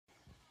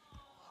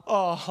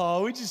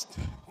Oh,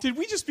 did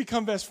we just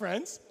become best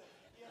friends?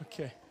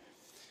 Okay,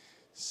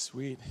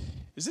 sweet.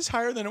 Is this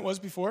higher than it was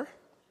before?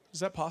 Is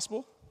that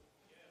possible?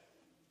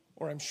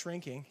 Or I'm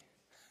shrinking.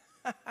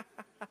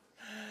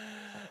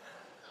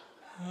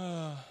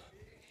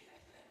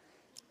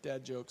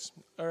 Dad jokes.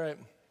 All right.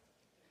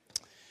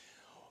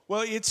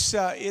 Well,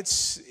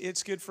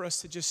 it's good for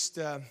us to just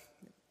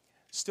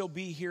still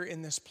be here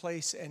in this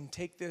place and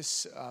take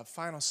this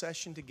final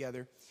session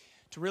together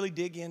to really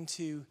dig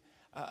into,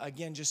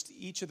 again, just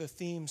each of the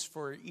themes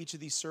for each of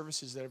these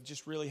services that have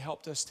just really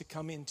helped us to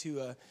come into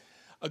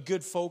a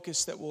good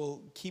focus that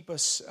will keep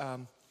us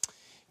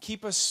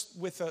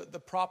with the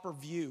proper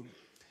view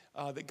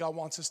that God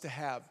wants us to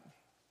have.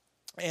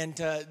 And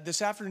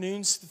this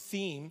afternoon's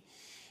theme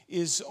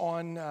is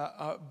on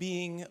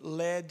being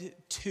led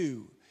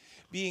to.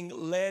 Being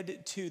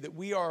led to, that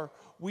we are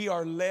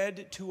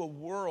led to a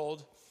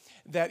world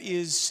that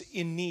is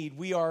in need.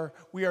 We are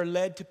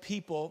led to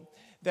people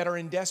that are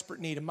in desperate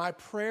need. And my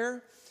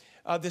prayer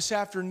this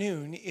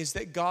afternoon is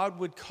that God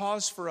would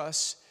cause for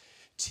us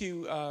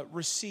to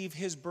receive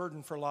His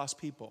burden for lost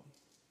people.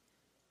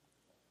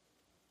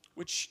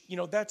 Which,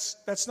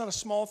 that's not a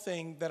small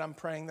thing that I'm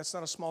praying. That's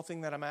not a small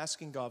thing that I'm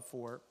asking God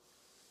for.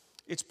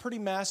 It's pretty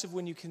massive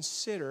when you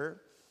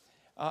consider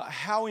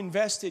how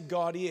invested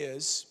God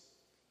is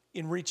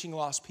in reaching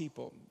lost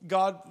people.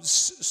 God's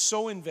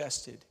so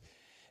invested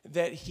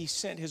that He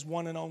sent His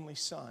one and only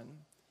Son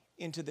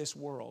into this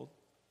world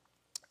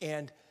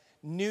and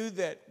knew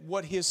that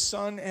what His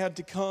Son had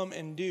to come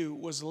and do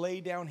was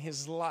lay down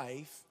His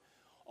life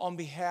on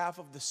behalf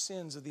of the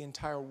sins of the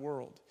entire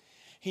world.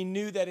 He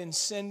knew that in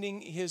sending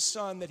His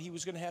Son that He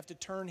was going to have to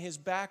turn His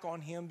back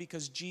on Him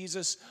because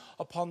Jesus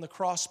upon the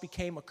cross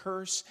became a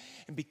curse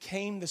and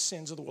became the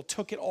sins of the world,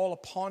 took it all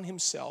upon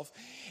Himself.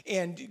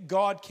 And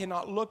God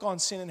cannot look on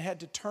sin and had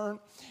to turn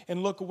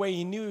and look away.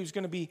 He knew He was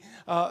going to be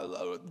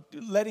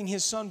letting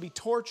His Son be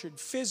tortured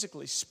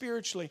physically,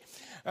 spiritually,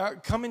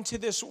 come into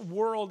this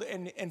world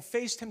and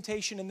face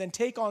temptation and then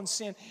take on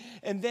sin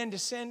and then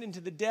descend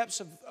into the depths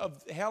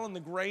of hell and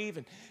the grave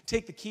and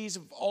take the keys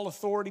of all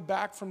authority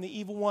back from the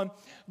evil one.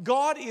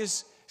 God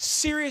is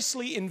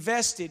seriously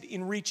invested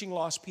in reaching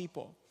lost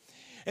people.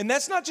 And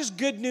that's not just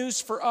good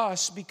news for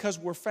us because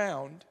we're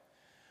found,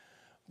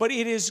 but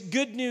it is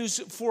good news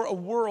for a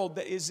world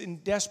that is in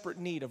desperate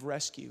need of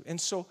rescue. And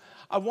so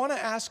I want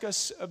to ask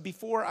us,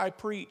 before I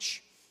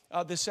preach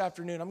this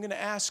afternoon, I'm going to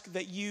ask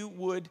that you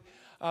would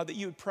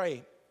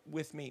pray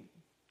with me.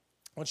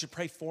 I want you to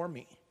pray for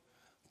me.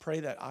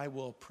 Pray that I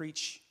will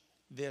preach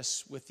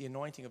this with the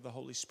anointing of the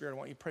Holy Spirit. I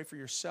want you to pray for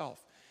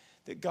yourself,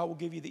 that God will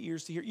give you the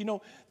ears to hear.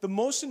 The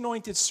most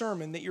anointed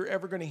sermon that you're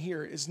ever going to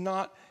hear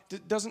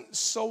doesn't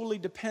solely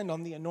depend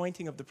on the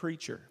anointing of the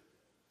preacher.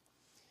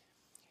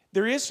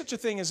 There is such a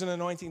thing as an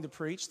anointing to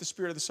preach. The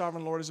Spirit of the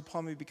Sovereign Lord is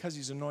upon me because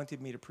He's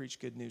anointed me to preach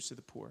good news to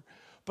the poor.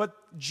 But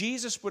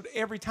Jesus would,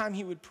 every time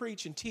He would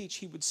preach and teach,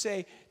 He would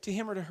say to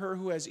him or to her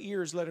who has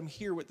ears, let him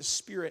hear what the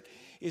Spirit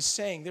is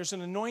saying. There's an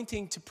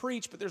anointing to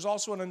preach, but there's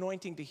also an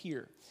anointing to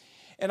hear.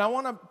 And I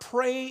want to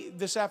pray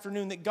this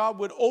afternoon that God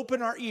would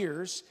open our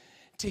ears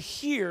to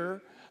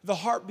hear the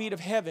heartbeat of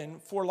heaven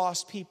for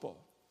lost people.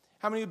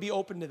 How many would be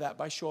open to that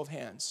by show of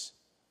hands?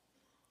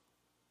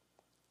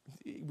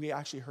 We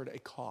actually heard a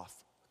cough.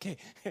 Okay,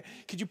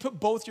 could you put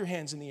both your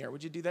hands in the air?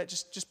 Would you do that?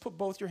 Just put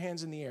both your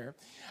hands in the air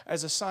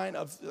as a sign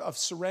of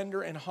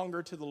surrender and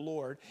hunger to the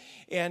Lord.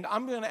 And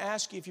I'm going to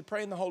ask you, if you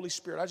pray in the Holy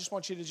Spirit, I just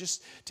want you to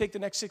just take the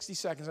next 60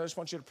 seconds. I just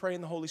want you to pray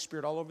in the Holy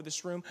Spirit all over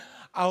this room,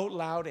 out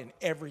loud and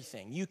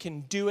everything. You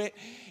can do it.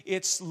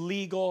 It's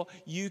legal.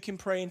 You can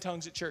pray in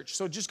tongues at church.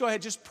 So just go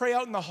ahead, just pray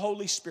out in the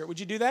Holy Spirit. Would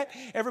you do that?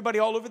 Everybody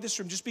all over this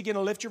room, just begin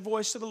to lift your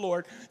voice to the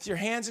Lord with your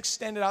hands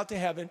extended out to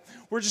heaven.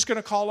 We're just going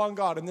to call on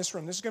God in this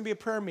room. This is going to be a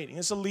prayer meeting.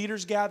 It's a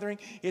leaders gathering.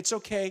 It's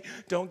okay.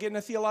 Don't get in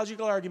a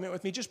theological argument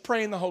with me. Just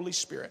pray in the Holy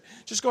Spirit.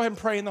 Just go ahead and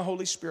pray in the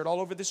Holy Spirit all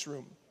over this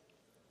room.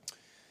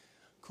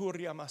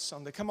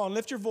 Come on,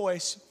 lift your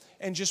voice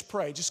and just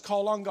pray. Just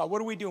call on God.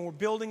 What are we doing? We're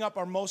building up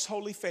our most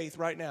holy faith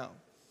right now.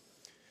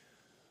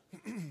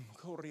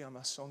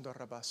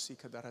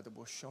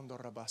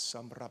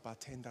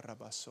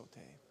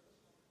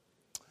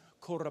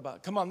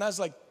 Come on, that's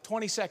like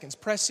 20 seconds.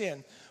 Press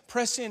in.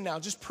 Press in now.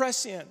 Just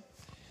press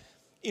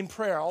in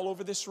prayer all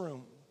over this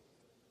room.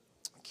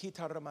 Romondo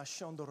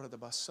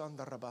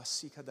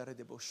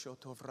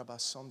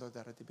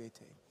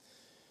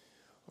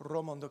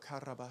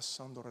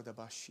carabasondora da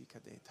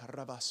bashika de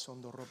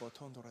tarabasondo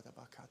robotondora da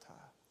bakata.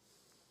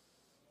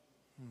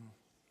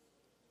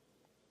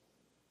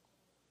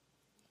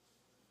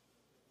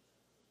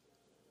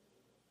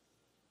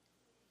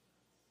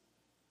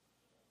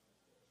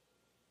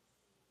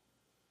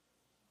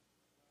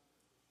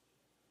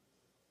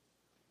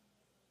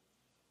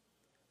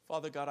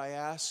 Father God, I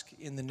ask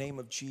in the name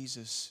of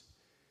Jesus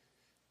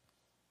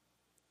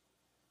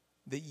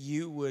that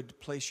you would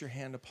place your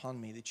hand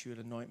upon me, that you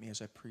would anoint me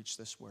as I preach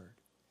this word.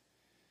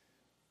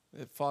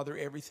 That, Father,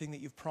 everything that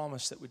you've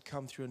promised that would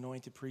come through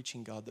anointed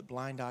preaching, God, that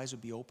blind eyes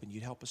would be opened.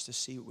 You'd help us to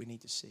see what we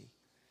need to see.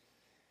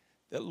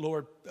 that,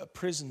 Lord,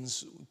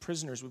 prisoners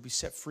would be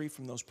set free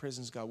from those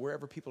prisons, God.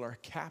 Wherever people are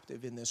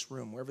captive in this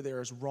room, wherever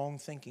there is wrong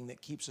thinking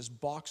that keeps us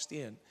boxed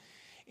in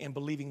and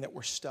believing that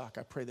we're stuck,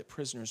 I pray that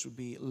prisoners would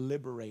be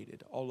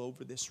liberated all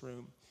over this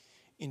room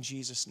in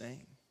Jesus'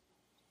 name.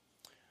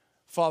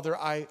 Father,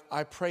 I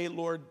pray,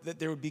 Lord, that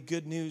there would be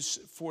good news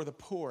for the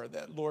poor,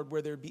 that, Lord,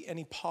 where there would be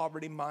any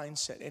poverty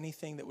mindset,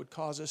 anything that would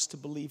cause us to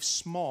believe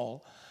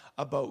small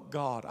about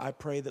God, I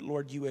pray that,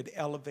 Lord, you would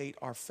elevate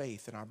our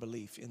faith and our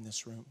belief in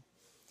this room.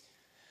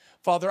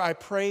 Father, I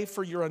pray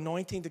for your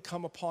anointing to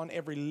come upon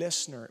every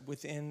listener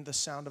within the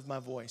sound of my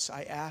voice.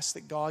 I ask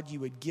that, God, you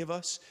would give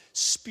us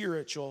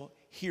spiritual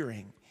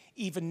hearing.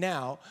 Even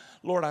now,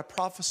 Lord, I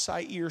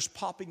prophesy ears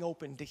popping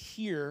open to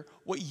hear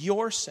what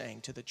you're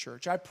saying to the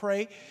church. I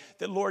pray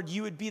that, Lord,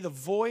 you would be the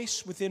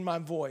voice within my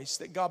voice,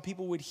 that, God,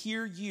 people would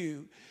hear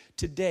you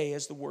today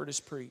as the word is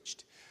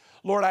preached.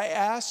 Lord, I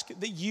ask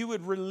that you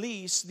would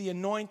release the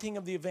anointing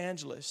of the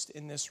evangelist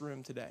in this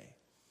room today.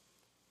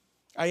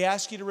 I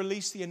ask you to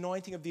release the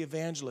anointing of the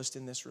evangelist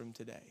in this room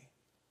today.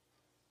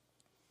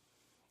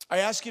 I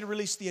ask you to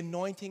release the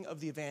anointing of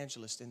the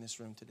evangelist in this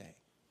room today.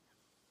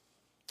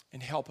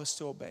 And help us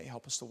to obey.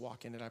 Help us to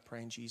walk in it, I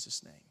pray in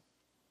Jesus' name.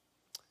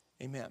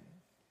 Amen.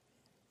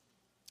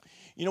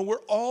 You know,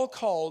 we're all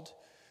called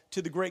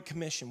to the Great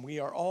Commission. We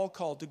are all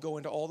called to go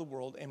into all the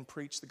world and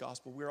preach the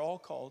gospel. We're all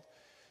called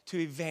to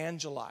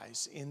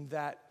evangelize in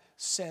that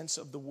sense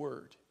of the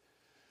word.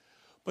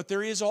 But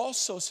there is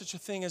also such a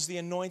thing as the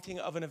anointing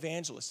of an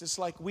evangelist. It's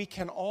like we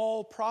can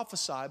all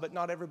prophesy, but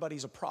not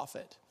everybody's a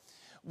prophet.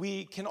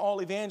 We can all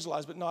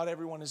evangelize, but not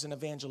everyone is an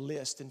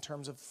evangelist in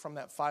terms of from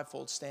that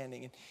fivefold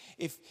standing. And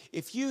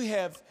if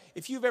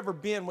you've ever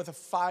been with a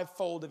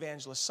fivefold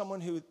evangelist, someone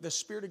who the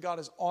Spirit of God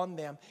is on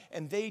them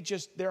and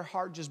their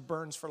heart just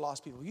burns for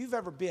lost people. If you've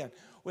ever been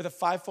with a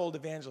fivefold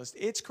evangelist,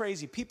 it's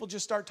crazy. People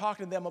just start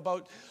talking to them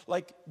about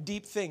like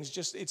deep things.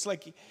 It's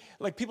like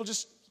people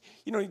just,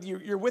 you know,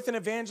 you're with an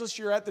evangelist,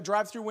 you're at the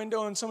drive-through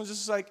window, and someone's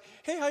just like,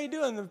 hey, how you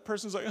doing? And the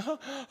person's like,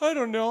 I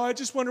don't know. I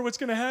just wonder what's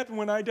going to happen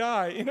when I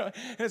die. You know,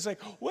 and it's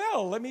like,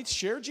 well, let me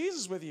share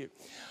Jesus with you.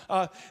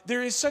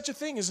 There is such a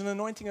thing as an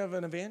anointing of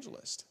an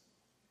evangelist.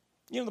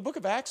 You know, the book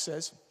of Acts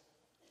says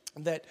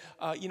that,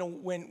 you know,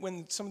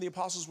 when some of the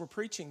apostles were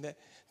preaching,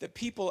 that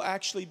people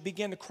actually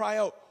began to cry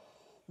out,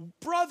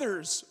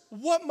 brothers,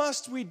 what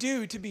must we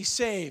do to be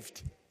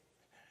saved?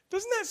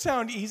 Doesn't that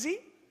sound easy?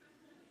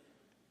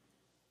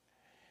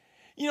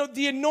 You know,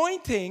 the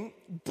anointing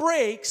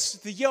breaks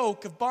the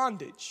yoke of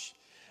bondage.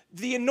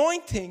 The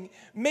anointing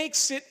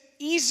makes it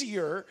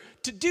easier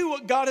to do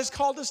what God has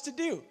called us to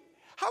do.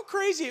 How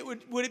crazy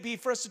would it be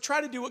for us to try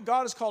to do what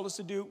God has called us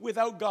to do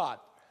without God?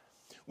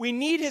 We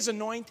need his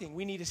anointing.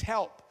 We need his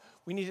help.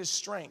 We need his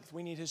strength.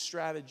 We need his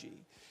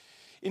strategy.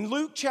 In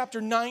Luke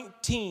chapter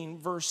 19,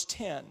 verse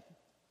 10,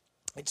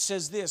 it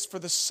says this, for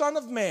the Son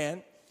of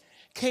Man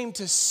came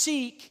to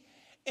seek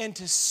and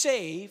to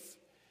save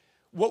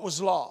what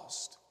was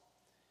lost.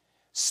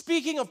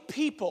 Speaking of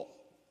people,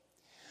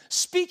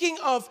 speaking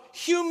of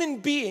human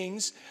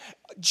beings,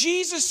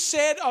 Jesus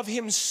said of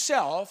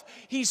himself,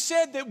 he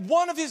said that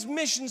one of his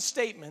mission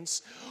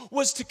statements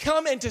was to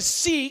come and to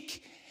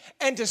seek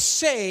and to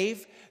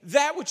save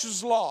that which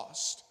was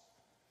lost.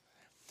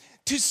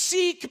 To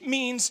seek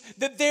means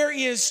that there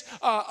is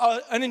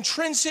an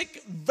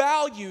intrinsic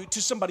value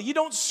to somebody. You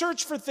don't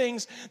search for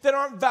things that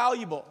aren't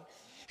valuable.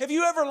 Have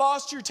you ever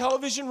lost your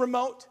television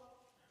remote?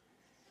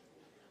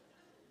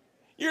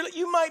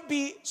 You might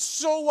be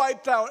so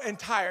wiped out and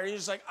tired. You're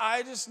just like,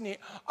 I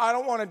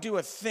don't want to do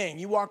a thing.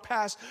 You walk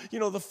past, you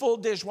know, the full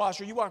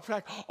dishwasher. You walk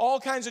past all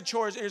kinds of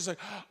chores. And you're just like,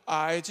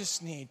 I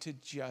just need to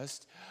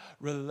just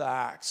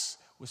relax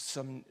with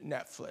some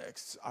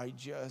Netflix. I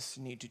just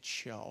need to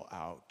chill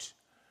out.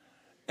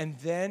 And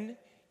then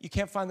you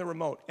can't find the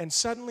remote. And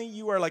suddenly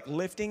you are like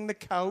lifting the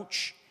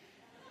couch.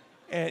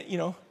 And, you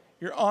know,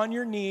 you're on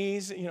your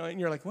knees, you know, and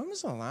you're like, when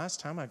was the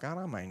last time I got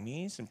on my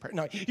knees and prayed?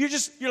 No,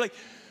 you're like,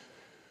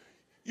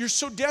 you're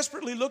so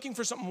desperately looking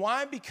for something.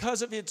 Why?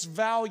 Because of its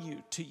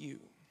value to you.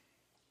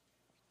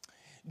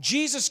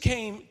 Jesus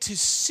came to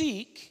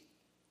seek,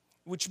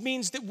 which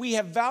means that we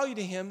have value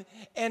to him,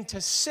 and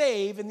to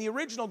save. And the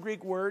original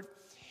Greek word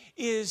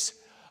is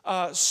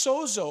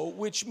sozo,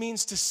 which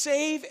means to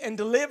save and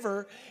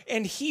deliver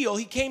and heal.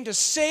 He came to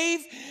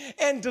save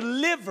and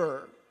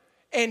deliver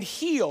and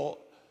heal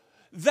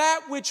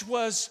that which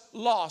was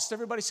lost.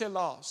 Everybody say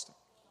lost.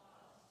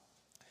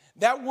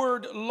 That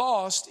word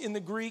lost in the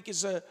Greek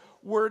is a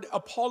word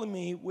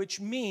apollumi, which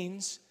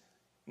means,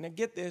 now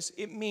get this,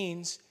 it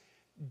means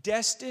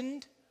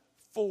destined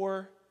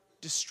for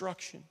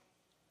destruction.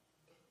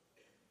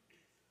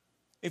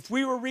 If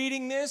we were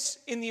reading this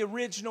in the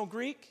original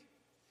Greek,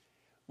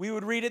 we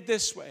would read it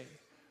this way.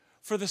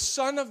 For the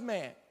Son of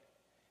Man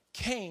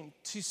came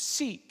to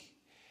seek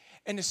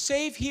and to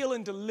save, heal,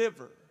 and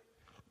deliver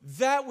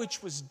that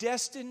which was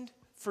destined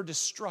for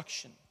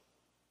destruction.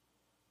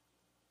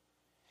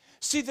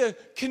 See, the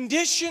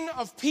condition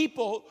of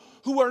people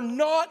who are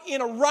not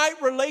in a right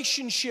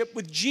relationship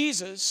with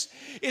Jesus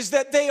is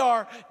that they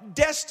are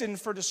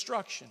destined for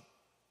destruction.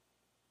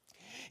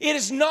 It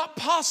is not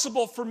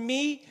possible for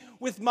me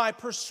with my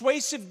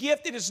persuasive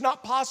gift. It is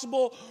not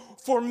possible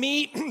for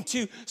me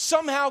to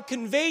somehow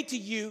convey to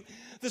you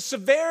the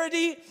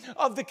severity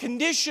of the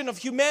condition of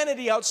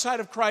humanity outside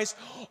of Christ.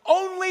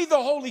 Only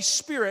the Holy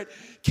Spirit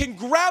can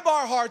grab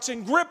our hearts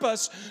and grip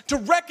us to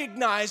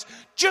recognize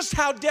just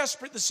how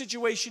desperate the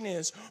situation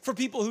is for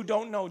people who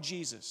don't know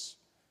Jesus.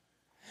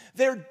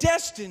 They're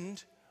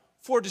destined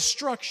for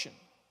destruction.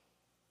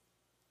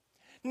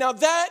 Now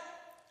that,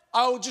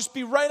 I'll just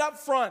be right up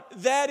front,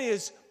 that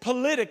is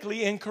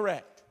politically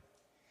incorrect.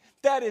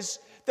 That's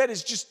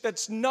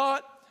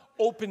not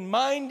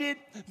open-minded.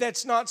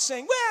 That's not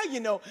saying,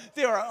 well,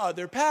 there are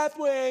other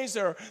pathways,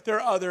 there are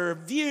other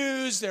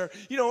views,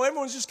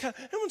 everyone's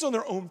on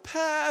their own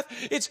path.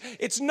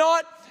 It's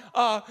not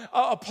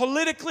a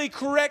politically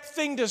correct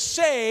thing to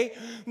say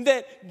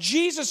that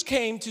Jesus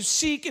came to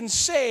seek and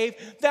save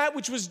that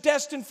which was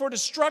destined for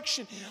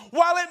destruction.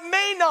 While it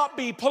may not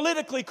be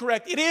politically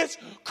correct, it is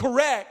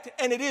correct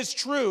and it is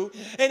true.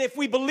 And if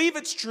we believe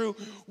it's true,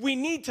 we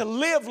need to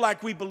live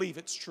like we believe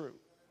it's true.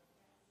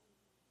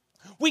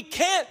 We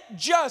can't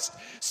just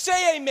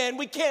say amen.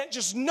 We can't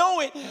just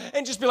know it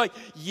and just be like,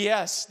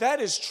 yes,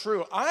 that is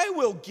true. I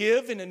will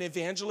give in an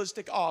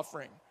evangelistic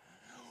offering.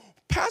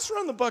 Pass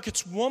around the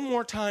buckets one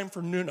more time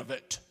for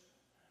Nunavut.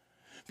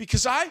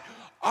 Because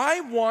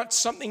I want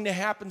something to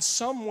happen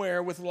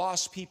somewhere with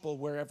lost people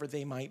wherever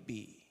they might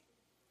be.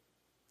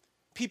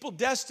 People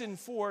destined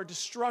for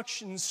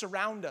destruction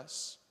surround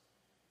us.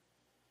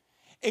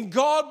 And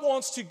God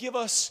wants to give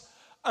us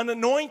an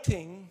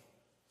anointing.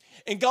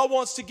 And God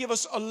wants to give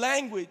us a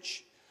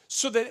language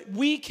so that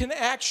we can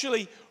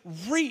actually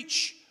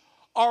reach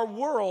our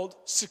world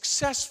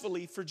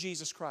successfully for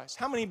Jesus Christ.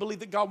 How many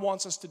believe that God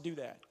wants us to do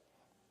that?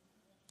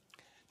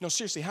 No,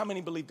 seriously, how many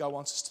believe God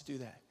wants us to do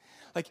that?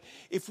 Like,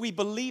 if we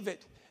believe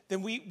it,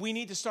 then we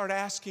need to start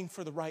asking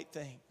for the right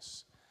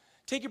things.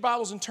 Take your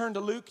Bibles and turn to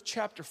Luke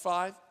chapter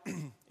 5.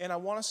 And I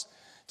want us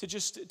to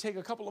just take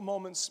a couple of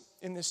moments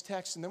in this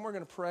text, and then we're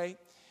going to pray.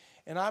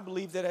 And I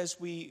believe that as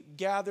we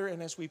gather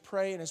and as we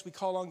pray and as we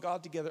call on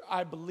God together,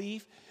 I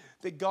believe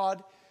that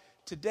God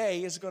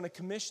today is going to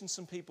commission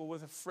some people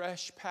with a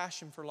fresh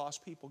passion for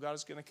lost people. God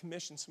is going to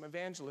commission some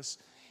evangelists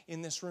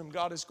in this room.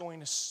 God is going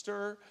to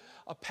stir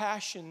a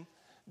passion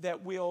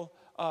that will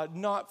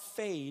not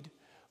fade,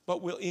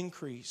 but will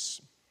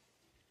increase.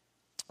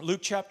 Luke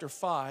chapter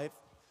 5,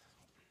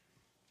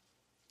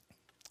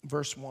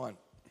 verse 1.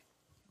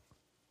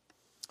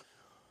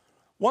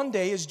 One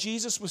day, as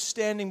Jesus was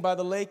standing by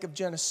the lake of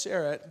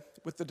Gennesaret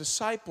with the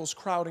disciples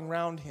crowding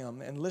round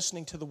him and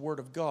listening to the word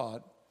of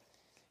God,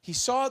 he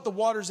saw at the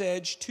water's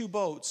edge 2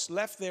 boats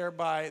left there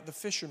by the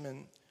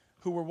fishermen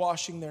who were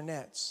washing their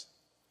nets.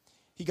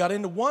 He got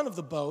into one of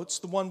the boats,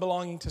 the one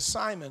belonging to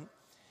Simon,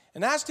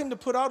 and asked him to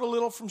put out a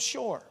little from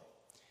shore.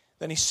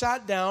 Then he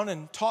sat down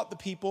and taught the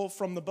people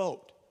from the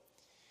boat.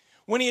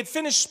 When he had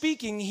finished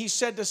speaking, he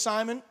said to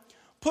Simon,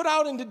 "Put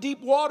out into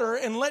deep water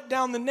and let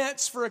down the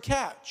nets for a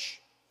catch."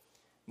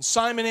 And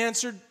Simon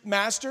answered,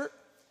 "Master,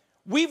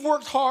 we've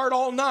worked hard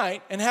all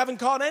night and haven't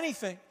caught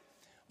anything.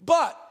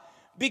 But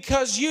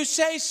because you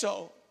say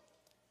so,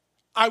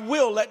 I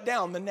will let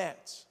down the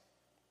nets."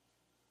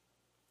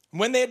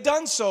 When they had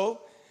done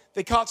so,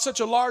 they caught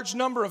such a large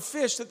number of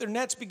fish that their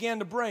nets began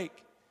to break.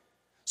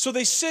 So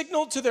they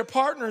signaled to their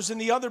partners in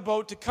the other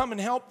boat to come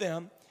and help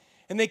them.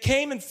 And they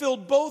came and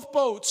filled both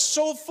boats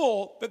so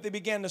full that they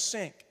began to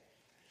sink.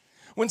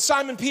 When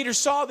Simon Peter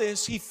saw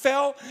this, he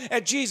fell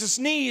at Jesus'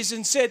 knees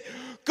and said,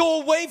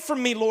 "Go away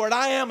from me, Lord,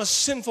 I am a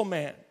sinful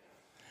man."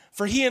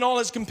 For he and all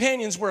his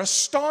companions were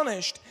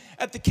astonished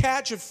at the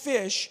catch of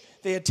fish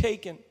they had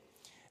taken.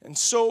 And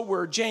so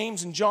were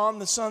James and John,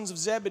 the sons of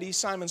Zebedee,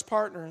 Simon's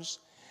partners.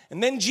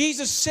 And then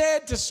Jesus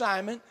said to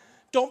Simon,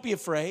 "Don't be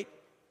afraid.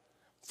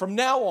 From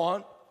now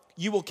on,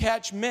 you will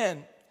catch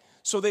men."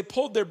 So they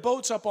pulled their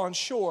boats up on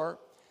shore,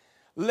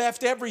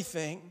 left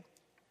everything,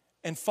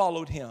 and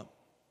followed him.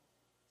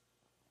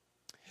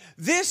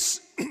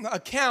 This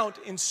account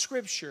in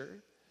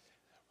Scripture,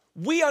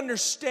 we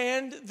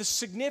understand the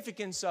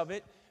significance of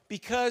it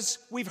because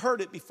we've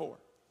heard it before.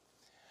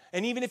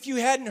 And even if you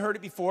hadn't heard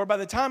it before, by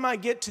the time I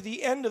get to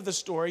the end of the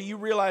story, you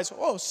realize,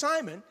 oh,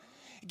 Simon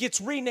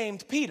gets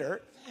renamed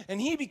Peter,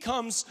 and he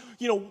becomes,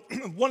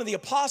 one of the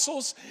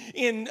apostles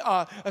in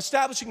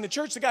establishing the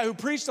church, the guy who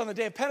preached on the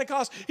day of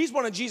Pentecost. He's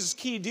one of Jesus'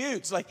 key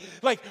dudes. Like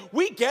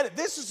we get it.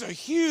 This is a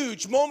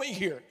huge moment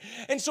here.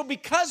 And so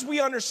because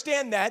we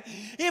understand that,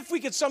 if we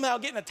could somehow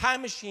get in a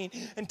time machine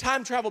and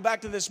time travel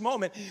back to this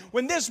moment,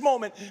 when this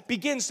moment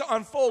begins to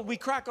unfold, we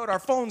crack out our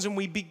phones and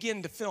we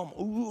begin to film.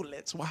 Ooh,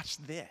 let's watch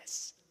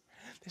this.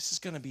 This is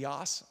going to be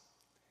awesome.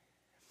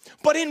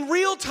 But in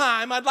real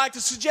time, I'd like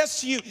to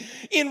suggest to you,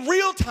 in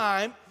real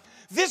time,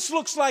 this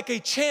looks like a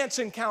chance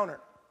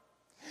encounter.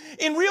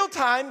 In real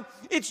time,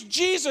 it's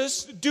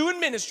Jesus doing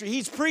ministry.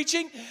 He's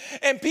preaching,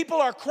 and people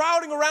are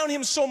crowding around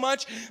him so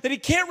much that he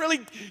can't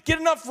really get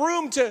enough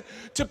room to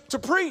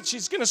preach.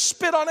 He's going to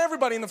spit on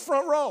everybody in the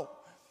front row,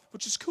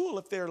 which is cool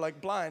if they're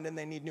like blind and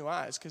they need new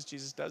eyes, because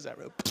Jesus does that,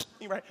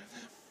 right?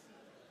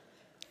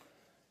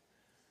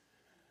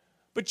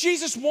 But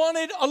Jesus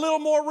wanted a little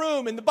more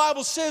room, and the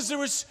Bible says there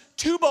was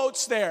 2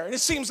 boats there, and it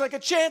seems like a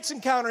chance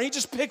encounter. He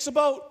just picks a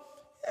boat.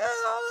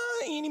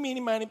 Eeny, meeny,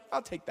 miny,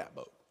 I'll take that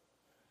boat.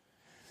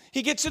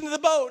 He gets into the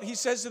boat. He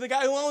says to the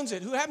guy who owns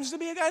it, who happens to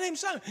be a guy named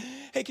Simon,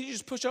 hey, can you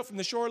just push up from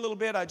the shore a little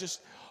bit? I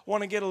just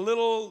want to get a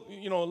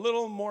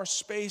little more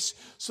space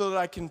so that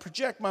I can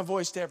project my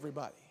voice to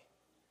everybody.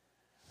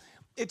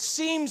 It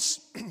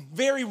seems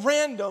very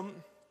random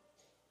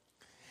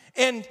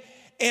and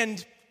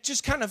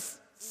just kind of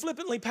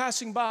flippantly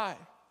passing by.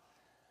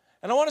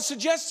 And I want to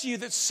suggest to you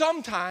that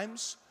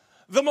sometimes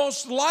the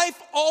most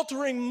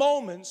life-altering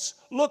moments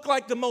look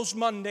like the most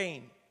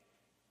mundane.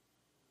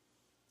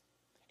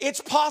 It's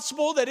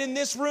possible that in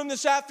this room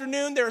this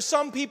afternoon, there are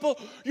some people,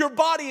 your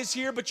body is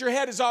here, but your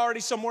head is already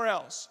somewhere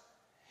else.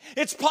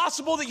 It's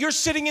possible that you're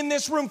sitting in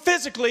this room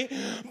physically,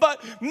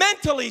 but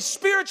mentally,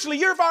 spiritually,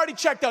 you've already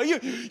checked out.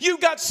 You've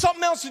got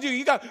something else to do.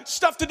 You got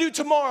stuff to do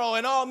tomorrow,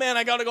 and oh man,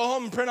 I got to go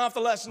home and print off the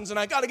lessons, and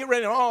I got to get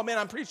ready. Oh man,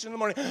 I'm preaching in the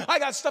morning. I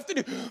got stuff to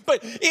do. But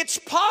it's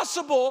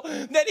possible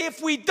that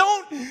if we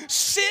don't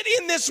sit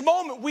in this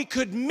moment, we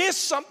could miss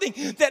something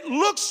that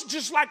looks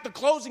just like the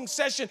closing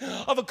session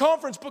of a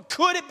conference. But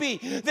could it be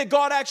that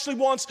God actually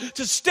wants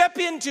to step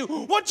into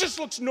what just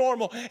looks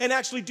normal and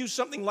actually do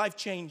something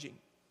life-changing?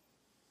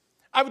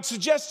 I would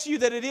suggest to you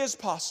that it is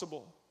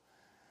possible.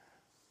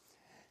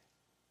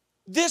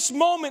 This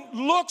moment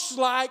looks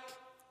like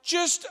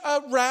just a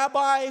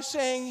rabbi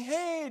saying,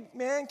 hey,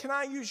 man, can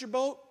I use your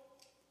boat?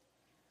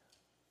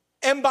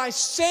 And by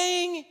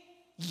saying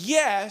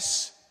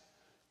yes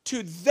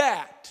to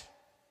that,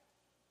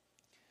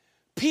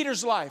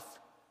 Peter's life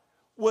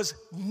was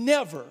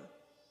never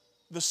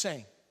the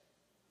same.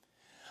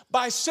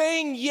 By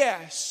saying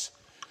yes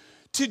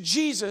to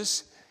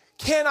Jesus,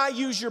 can I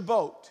use your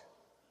boat?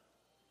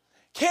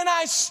 Can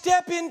I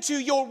step into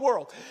your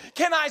world?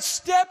 Can I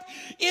step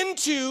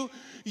into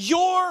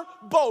your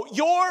boat,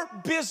 your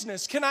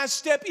business? Can I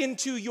step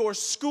into your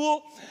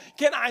school?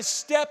 Can I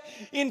step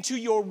into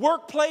your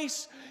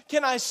workplace?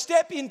 Can I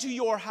step into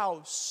your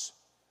house?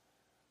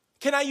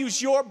 Can I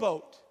use your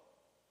boat?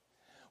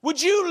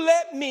 Would you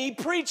let me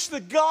preach the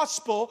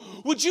gospel?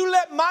 Would you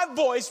let my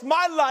voice,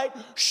 my light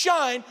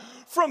shine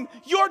from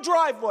your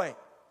driveway,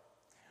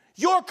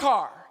 your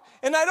car?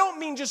 And I don't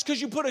mean just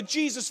because you put a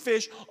Jesus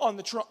fish on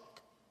the trunk.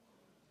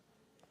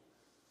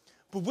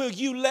 But will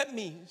you let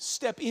me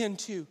step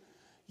into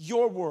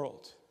your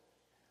world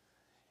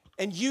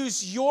and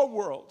use your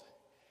world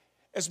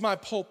as my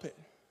pulpit?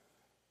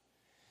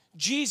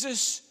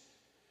 Jesus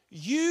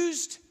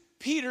used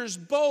Peter's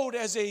boat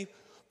as a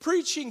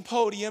preaching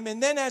podium,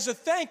 and then as a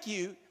thank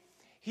you,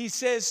 he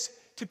says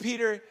to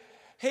Peter,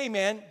 hey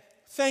man,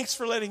 thanks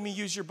for letting me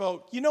use your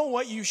boat. You know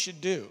what you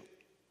should do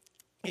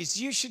is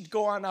you should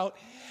go on out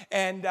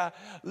and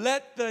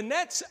let the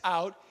nets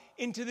out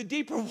into the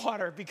deeper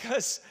water,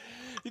 because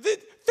the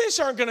fish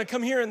aren't going to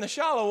come here in the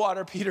shallow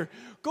water, Peter.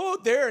 Go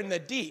out there in the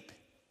deep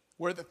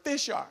where the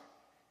fish are.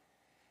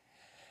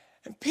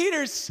 And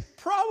Peter's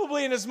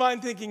probably in his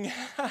mind thinking,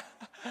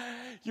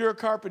 you're a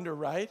carpenter,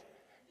 right?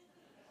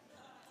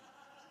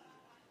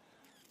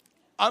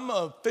 I'm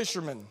a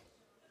fisherman.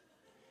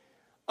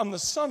 I'm the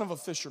son of a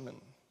fisherman.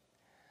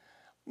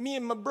 Me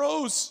and my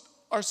bros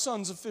are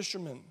sons of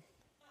fishermen.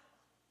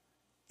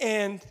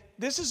 And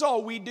this is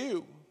all we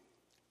do.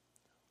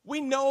 We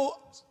know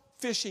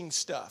fishing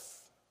stuff.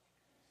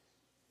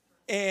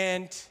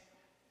 And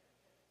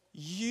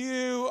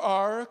you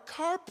are a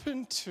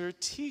carpenter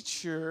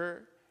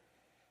teacher.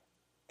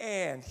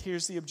 And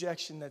here's the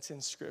objection that's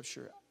in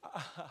Scripture.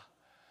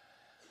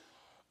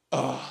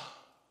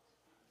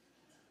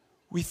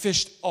 We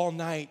fished all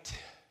night,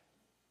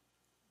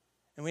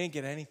 and we didn't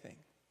get anything.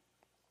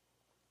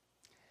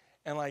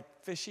 And like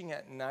fishing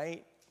at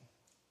night,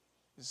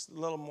 there's a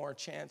little more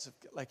chance of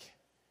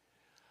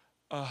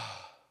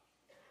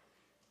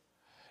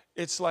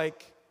it's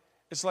like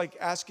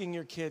asking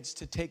your kids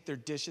to take their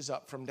dishes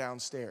up from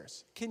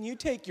downstairs. Can you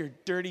take your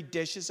dirty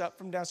dishes up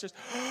from downstairs?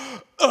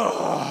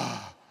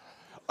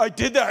 I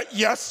did that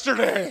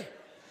yesterday.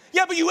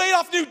 Yeah, but you ate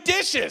off new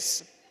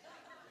dishes.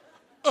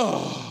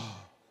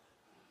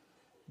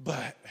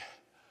 But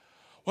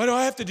why do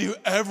I have to do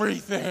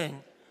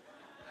everything?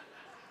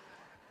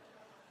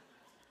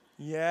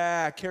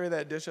 Yeah, carry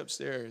that dish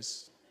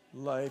upstairs.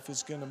 Life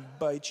is going to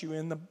bite you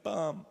in the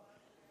bum.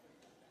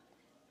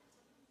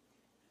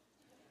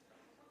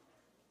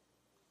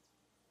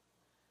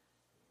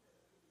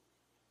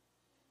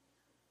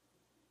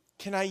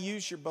 Can I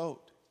use your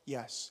boat?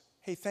 Yes.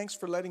 Hey, thanks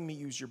for letting me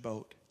use your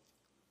boat.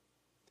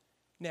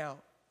 Now,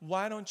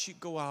 why don't you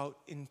go out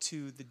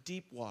into the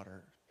deep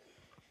water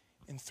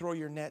and throw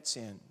your nets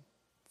in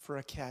for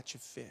a catch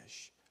of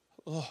fish?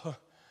 Oh,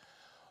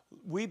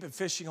 we've been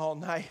fishing all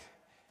night,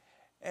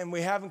 and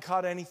we haven't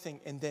caught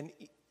anything. And then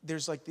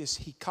there's like this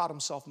he caught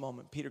himself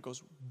moment. Peter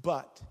goes,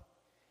 but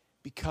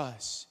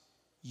because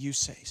you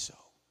say so,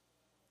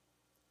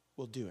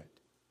 we'll do it.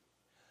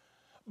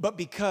 But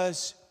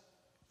because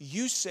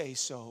you say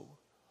so,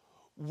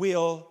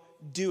 we'll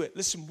do it.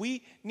 Listen,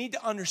 we need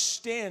to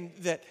understand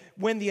that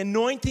when the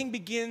anointing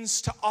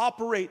begins to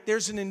operate,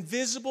 there's an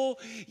invisible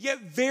yet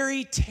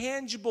very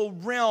tangible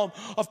realm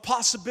of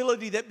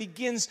possibility that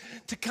begins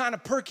to kind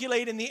of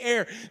percolate in the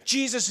air.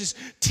 Jesus is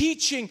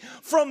teaching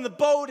from the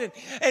boat,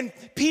 and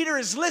Peter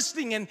is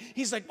listening, and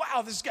he's like,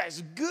 wow, this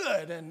guy's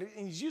good, and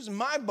he's using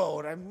my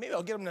boat. Maybe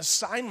I'll get him to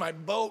sign my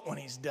boat when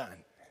he's done.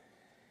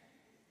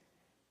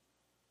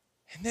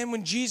 And then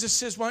when Jesus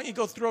says, why don't you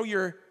go throw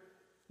your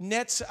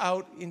nets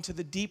out into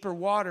the deeper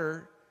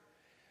water,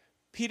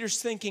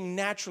 Peter's thinking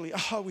naturally,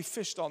 oh, we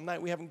fished all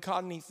night, we haven't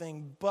caught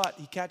anything, but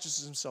he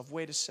catches himself,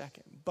 wait a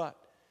second, but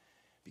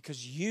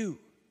because you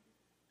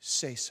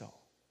say so.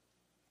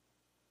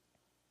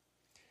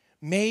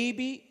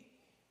 Maybe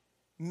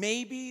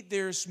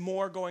there's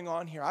more going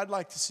on here. I'd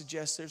like to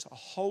suggest there's a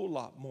whole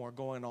lot more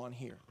going on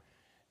here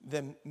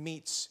than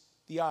meets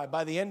the eye.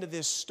 By the end of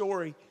this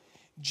story,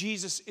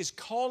 Jesus is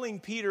calling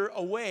Peter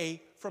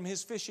away from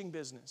his fishing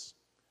business.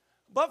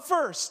 But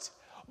first,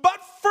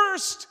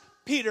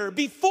 Peter,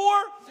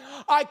 before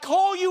I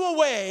call you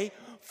away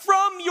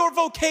from your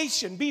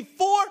vocation,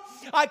 before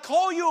I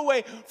call you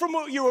away from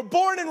what you were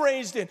born and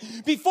raised in,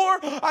 before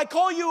I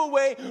call you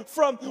away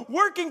from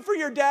working for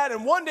your dad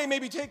and one day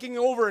maybe taking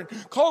over and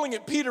calling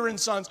it Peter and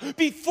Sons,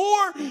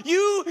 before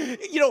you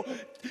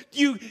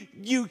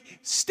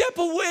step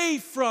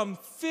away from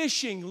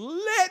fishing,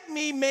 let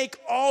me make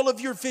all of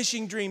your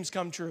fishing dreams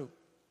come true.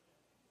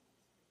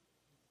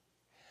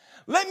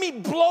 Let me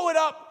blow it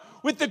up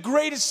with the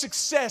greatest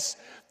success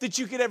that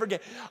you could ever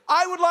get.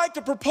 I would like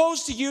to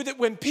propose to you that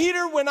when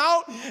Peter went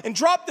out and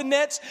dropped the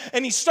nets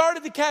and he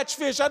started to catch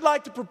fish, I'd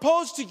like to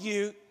propose to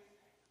you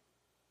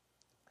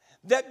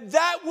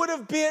that would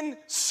have been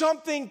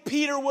something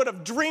Peter would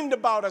have dreamed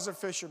about as a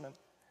fisherman.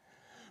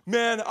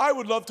 Man, I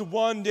would love to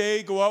one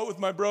day go out with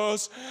my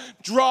bros,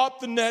 drop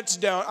the nets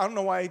down. I don't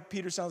know why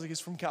Peter sounds like he's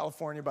from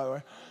California, by the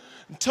way.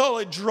 Until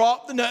I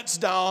drop the nets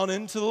down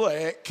into the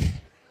lake.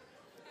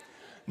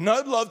 And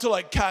I'd love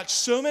to catch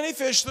so many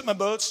fish that my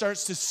boat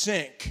starts to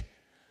sink.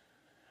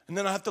 And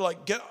then I have to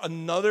get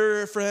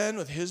another friend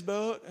with his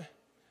boat.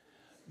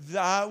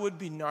 That would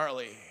be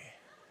gnarly.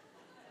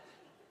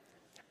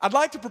 I'd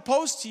like to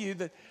propose to you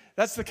that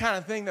that's the kind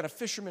of thing that a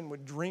fisherman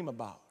would dream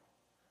about.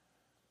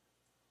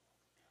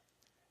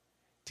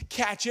 To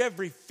catch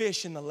every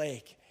fish in the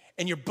lake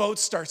and your boat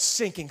starts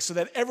sinking so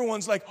that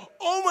everyone's like,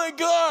 oh my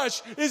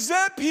gosh, is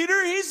that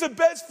Peter? He's the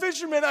best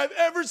fisherman I've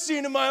ever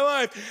seen in my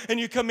life. And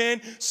you come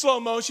in, slow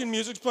motion,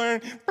 music's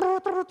playing. You're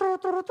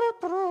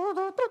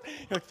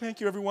like, thank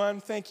you, everyone.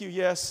 Thank you,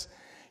 yes.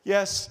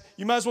 Yes,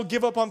 you might as well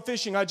give up on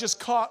fishing. I just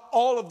caught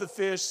all of the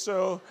fish,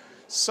 so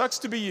sucks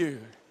to be you.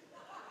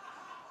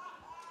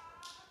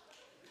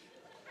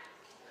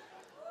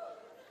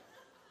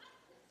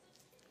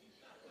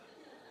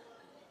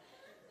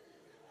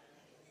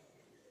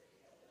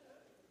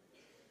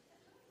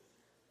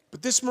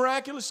 But this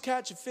miraculous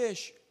catch of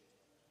fish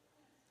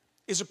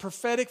is a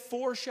prophetic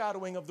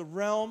foreshadowing of the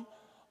realm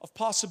of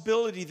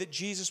possibility that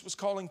Jesus was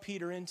calling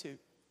Peter into.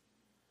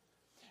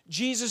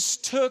 Jesus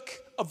took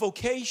a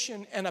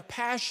vocation and a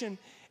passion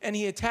and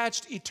he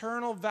attached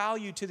eternal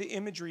value to the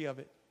imagery of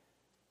it.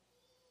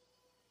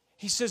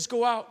 He says,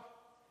 go out,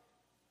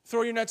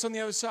 throw your nets on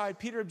the other side.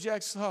 Peter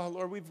objects, oh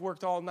Lord, we've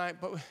worked all night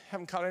but we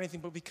haven't caught anything,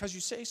 but because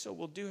you say so,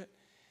 we'll do it.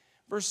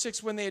 Verse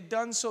 6, when they had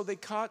done so, they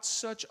caught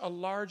such a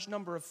large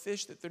number of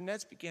fish that their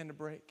nets began to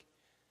break.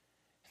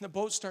 And the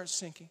boat starts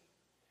sinking.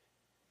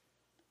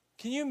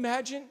 Can you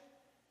imagine?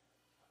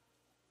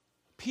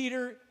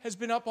 Peter has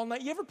been up all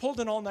night. You ever pulled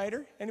an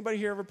all-nighter? Anybody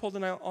here ever pulled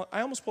an all-nighter? I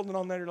almost pulled an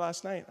all-nighter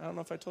last night. I don't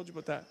know if I told you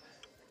about that.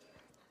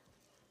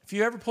 If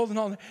you ever pulled an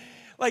all-nighter.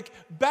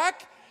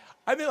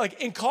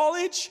 In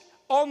college,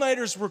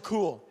 all-nighters were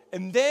cool.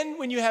 And then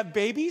when you have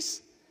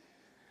babies,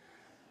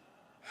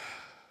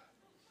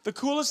 the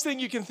coolest thing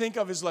you can think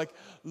of is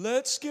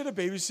let's get a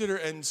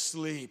babysitter and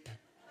sleep.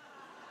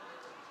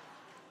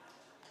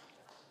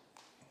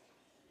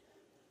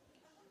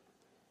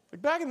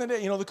 Back in the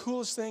day, the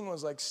coolest thing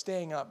was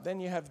staying up. Then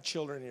you have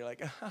children and you're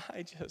like,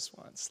 I just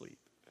want sleep.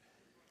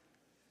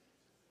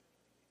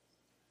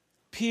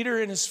 Peter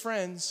and his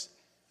friends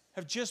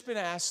have just been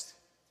asked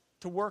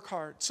to work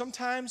hard.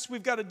 Sometimes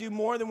we've got to do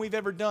more than we've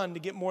ever done to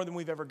get more than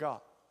we've ever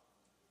got.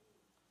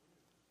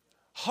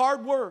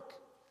 Hard work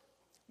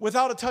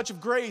without a touch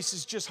of grace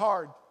is just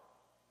hard.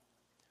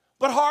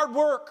 But hard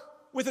work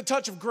with a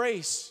touch of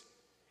grace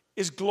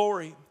is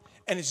glory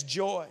and it's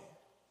joy.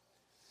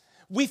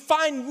 We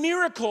find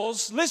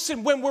miracles,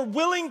 listen, when we're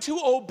willing to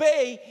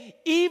obey,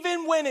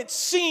 even when it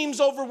seems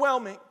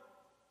overwhelming.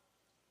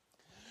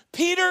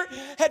 Peter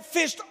had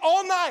fished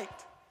all night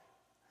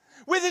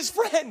with his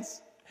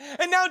friends.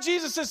 And now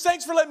Jesus says,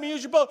 thanks for letting me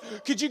use your boat.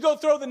 Could you go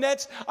throw the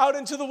nets out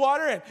into the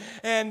water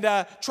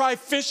and try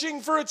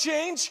fishing for a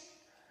change?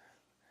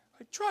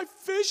 Try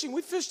fishing.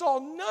 We fished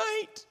all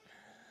night.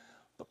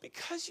 But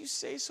because you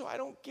say so, I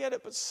don't get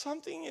it. But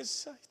something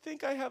is, I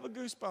think I have a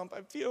goosebump.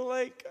 I feel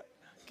like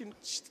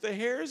the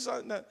hairs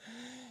on the,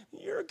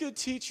 you're a good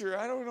teacher.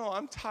 I don't know.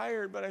 I'm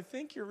tired, but I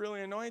think you're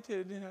really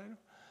anointed.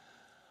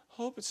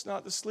 Hope it's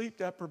not the sleep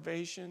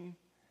deprivation.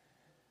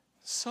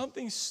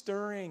 Something's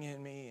stirring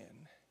in me,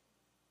 and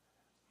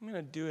I'm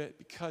going to do it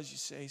because you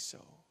say so.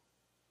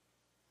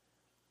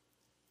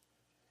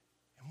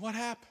 And what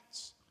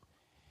happens?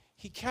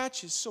 He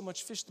catches so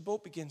much fish, the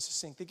boat begins to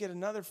sink. They get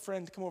another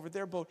friend to come over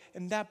their boat,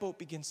 and that boat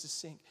begins to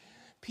sink.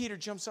 Peter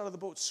jumps out of the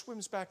boat,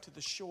 swims back to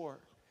the shore,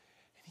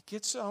 and he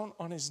gets down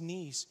on his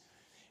knees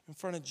in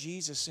front of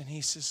Jesus, and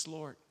he says,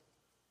 Lord,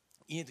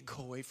 you need to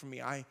go away from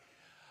me. I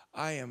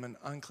am an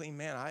unclean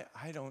man.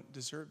 I don't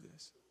deserve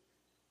this.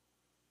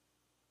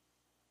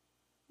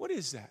 What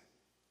is that?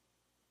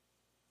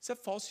 Is that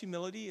false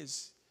humility?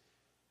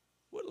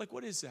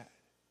 What is that?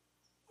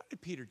 Why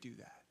did Peter do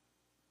that?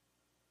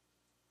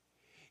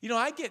 You know,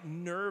 I get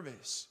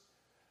nervous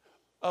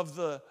of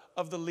the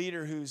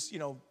leader who's,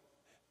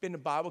 been to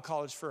Bible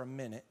college for a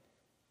minute.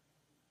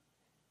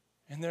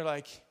 And they're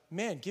like,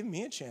 man, give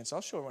me a chance.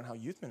 I'll show everyone how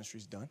youth ministry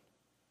is done.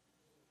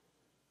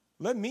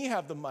 Let me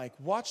have the mic.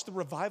 Watch the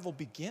revival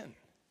begin.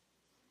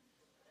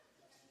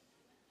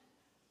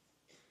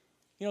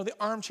 The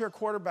armchair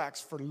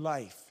quarterbacks for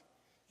life.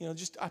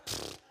 I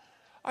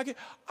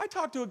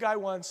talked to a guy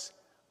once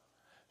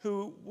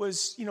who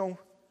was,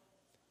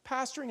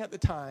 pastoring at the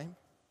time.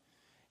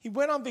 He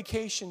went on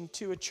vacation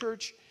to a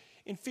church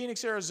in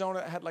Phoenix, Arizona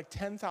that had like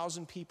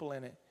 10,000 people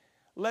in it.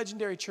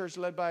 Legendary church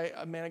led by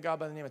a man of God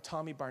by the name of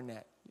Tommy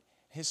Barnett.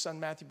 His son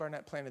Matthew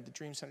Barnett planted the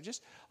Dream Center.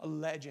 Just a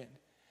legend.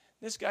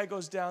 This guy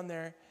goes down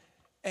there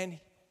and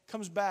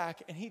comes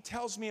back, and he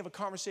tells me of a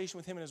conversation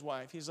with him and his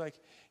wife. He's like,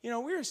 we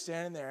were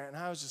standing there, and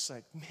I was just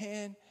like,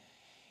 man,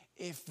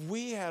 if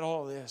we had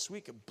all this, we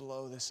could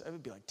blow this. It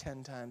would be like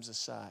 10 times the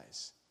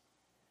size.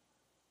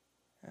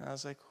 And I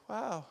was like,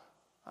 wow,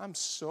 I'm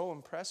so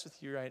impressed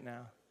with you right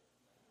now.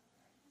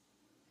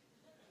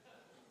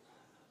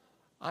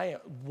 I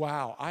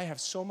have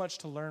so much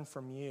to learn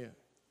from you.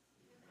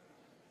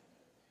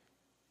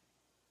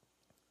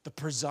 The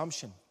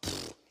presumption.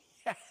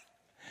 Yeah.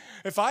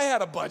 If I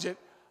had a budget,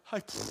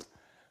 I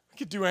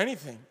could do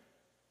anything.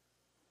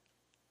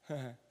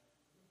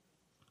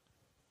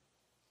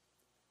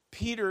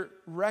 Peter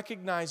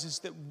recognizes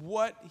that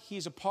what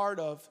he's a part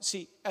of,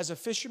 see, as a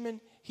fisherman,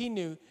 he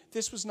knew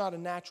this was not a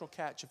natural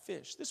catch of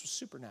fish. This was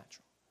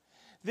supernatural.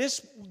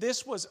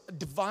 This was a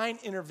divine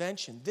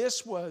intervention.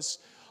 This was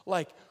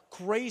like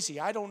crazy.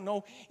 I don't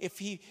know if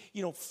he,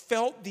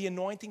 felt the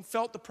anointing,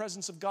 felt the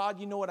presence of God.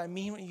 You know what I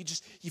mean? When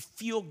you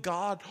feel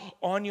God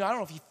on you. I don't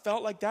know if he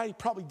felt like that. He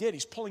probably did.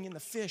 He's pulling in the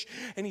fish,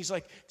 and he's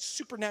like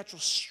supernatural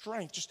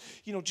strength, just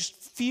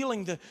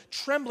feeling the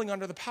trembling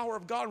under the power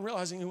of God and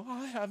realizing,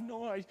 I have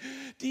no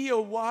idea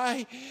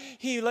why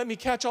he let me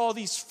catch all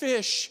these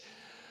fish,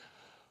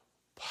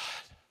 but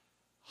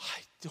I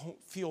don't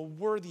feel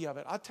worthy of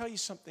it. I'll tell you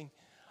something.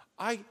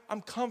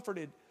 I'm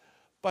comforted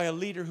by a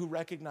leader who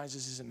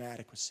recognizes his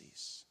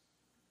inadequacies,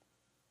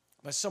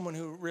 by someone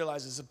who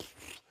realizes,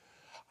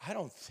 I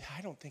don't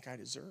think I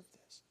deserve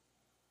this.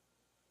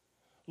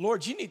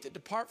 Lord, you need to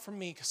depart from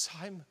me because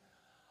I'm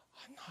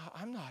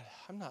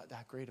not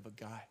that great of a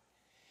guy.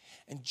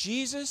 And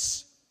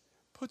Jesus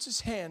puts his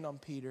hand on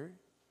Peter,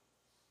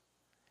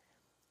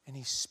 and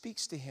he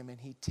speaks to him, and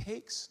he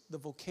takes the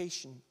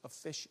vocation of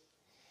fishing.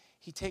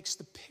 He takes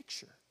the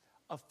picture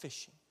of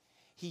fishing.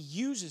 He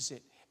uses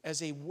it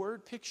as a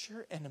word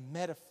picture and a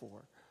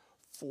metaphor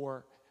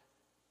for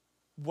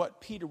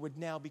what Peter would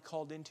now be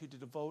called into to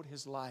devote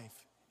his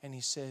life. And he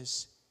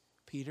says,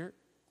 Peter,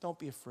 don't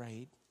be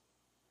afraid.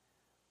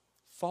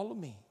 Follow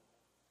me,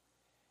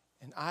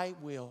 and I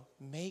will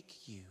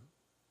make you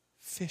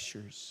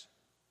fishers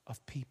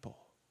of people.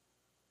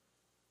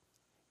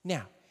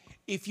 Now,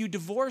 if you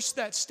divorce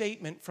that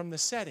statement from the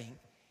setting,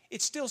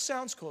 it still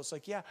sounds cool. It's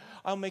like, yeah,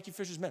 I'll make you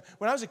fishers of men.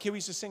 When I was a kid, we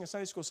used to sing a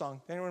Sunday school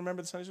song. Anyone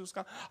remember the Sunday school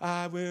song?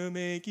 I will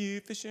make you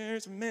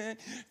fishers of men,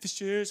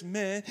 fishers of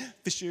men,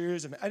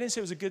 fishers of men. I didn't say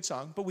it was a good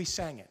song, but we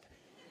sang it.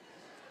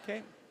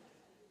 Okay?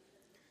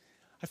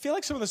 I feel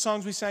like some of the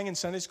songs we sang in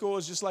Sunday school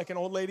is just like an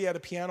old lady at a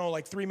piano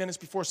like 3 minutes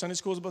before Sunday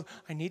school is about,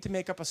 I need to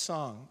make up a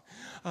song.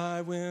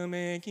 I will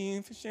make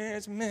you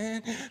fishers of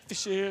men,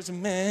 fishers of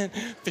men,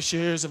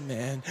 fishers of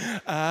men.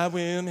 I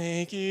will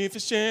make you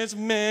fishers of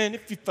men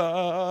if you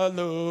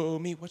follow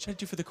me. What should I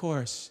do for the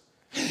chorus?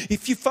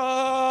 If you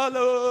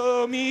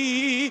follow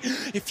me,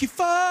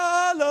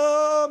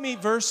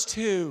 verse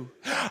 2,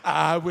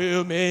 I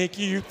will make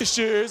you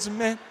fishers of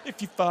men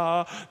if you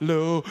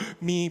follow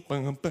me.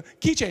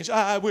 Key change,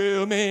 I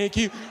will make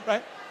you,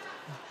 right?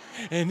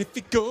 And if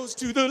it goes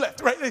to the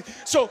left, right?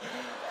 So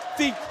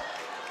the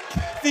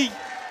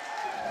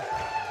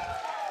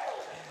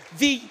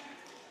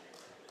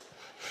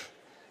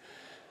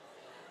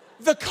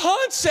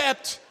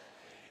concept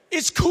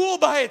is cool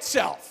by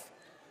itself.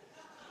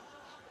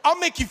 I'll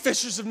make you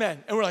fishers of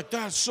men. And we're like,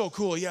 that's so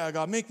cool. Yeah,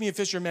 God, make me a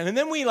fisher of men. And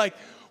then we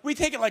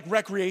take it like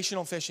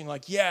recreational fishing.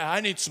 Like, yeah,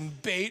 I need some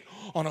bait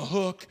on a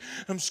hook.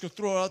 I'm just going to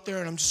throw it out there,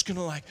 and I'm just going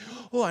to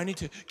I need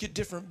to get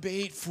different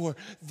bait for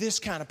this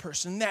kind of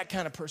person, that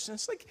kind of person.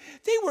 It's like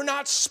they were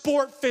not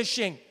sport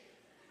fishing.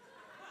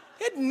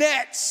 They had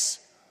nets.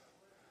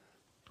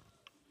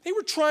 They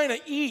were trying to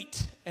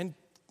eat and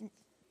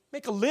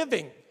make a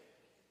living.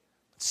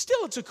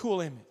 Still, it's a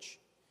cool image.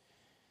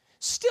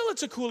 Still,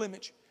 it's a cool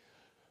image.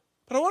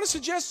 But I want to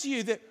suggest to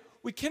you that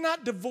we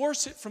cannot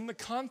divorce it from the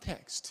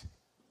context.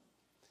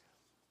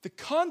 The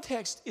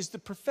context is the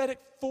prophetic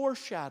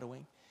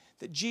foreshadowing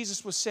that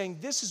Jesus was saying,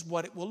 this is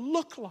what it will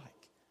look like.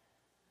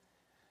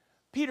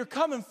 Peter,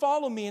 come and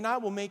follow me, and I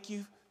will make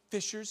you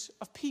fishers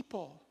of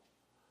people.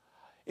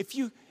 If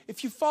you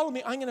follow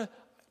me,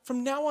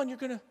 from now on, you're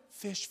going to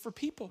fish for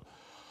people.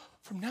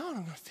 From now on,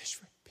 I'm going to fish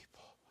for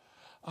people.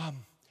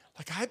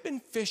 Like I've been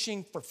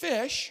fishing for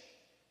fish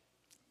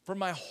for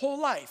my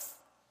whole life.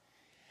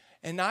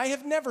 And I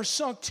have never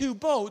sunk 2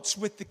 boats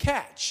with the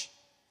catch.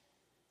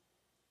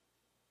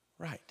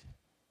 Right.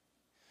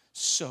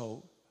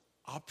 So,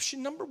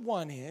 option number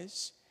 1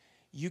 is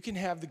you can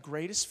have the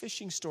greatest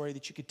fishing story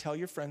that you could tell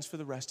your friends for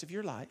the rest of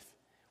your life,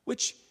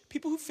 which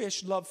people who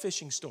fish love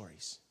fishing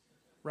stories,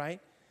 right?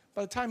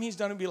 By the time he's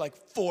done, it'll be like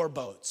 4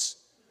 boats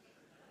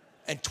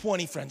and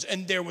 20 friends.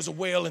 And there was a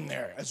whale in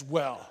there as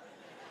well.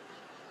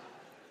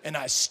 And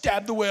I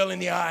stabbed the whale in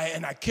the eye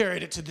and I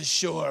carried it to the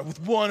shore with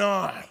one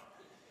eye.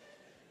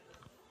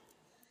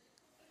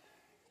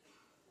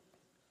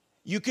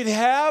 You could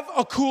have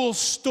a cool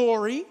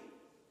story,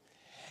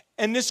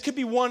 and this could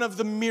be one of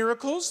the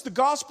miracles. The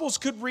Gospels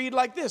could read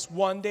like this.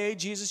 One day,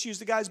 Jesus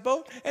used the guy's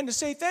boat, and to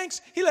say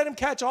thanks, he let him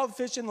catch all the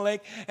fish in the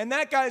lake, and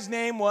that guy's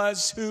name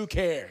was Who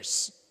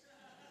Cares?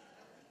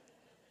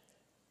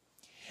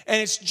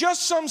 And it's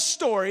just some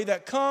story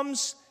that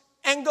comes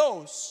and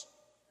goes.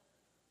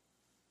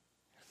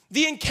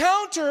 The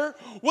encounter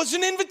was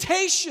an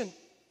invitation.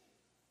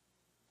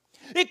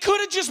 It could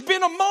have just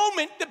been a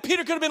moment that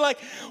Peter could have been like,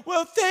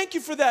 well, thank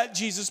you for that,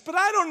 Jesus, but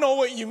I don't know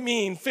what you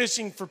mean,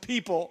 fishing for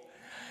people.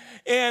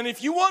 And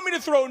if you want me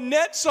to throw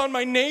nets on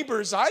my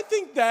neighbors, I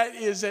think that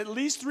is at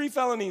least 3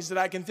 felonies that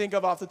I can think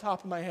of off the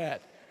top of my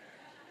head.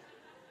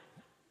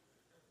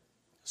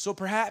 So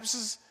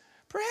perhaps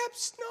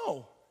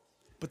no.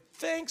 But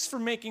thanks for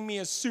making me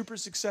a super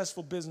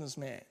successful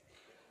businessman.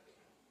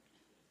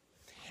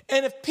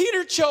 And if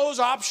Peter chose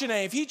option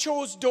A, if he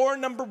chose door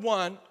number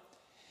 1,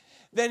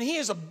 then he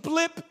is a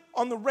blip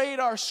on the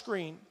radar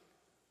screen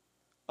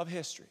of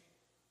history.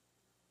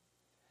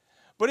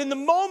 But in the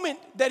moment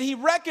that he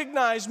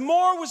recognized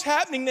more was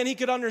happening than he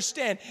could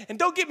understand, and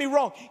don't get me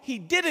wrong, he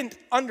didn't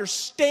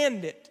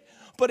understand it,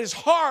 but his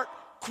heart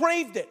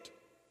craved it.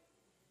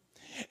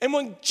 And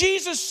when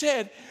Jesus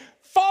said,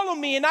 follow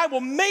me and I will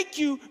make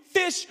you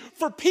fish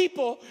for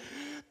people,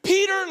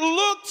 Peter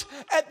looked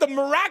at the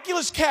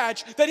miraculous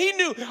catch that he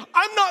knew,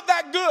 I'm not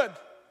that good.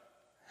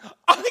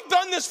 I've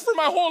done this for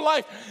my whole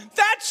life.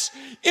 That's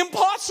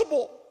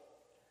impossible.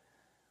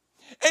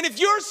 And if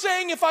you're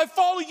saying if I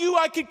follow you,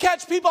 I could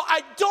catch people,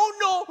 I don't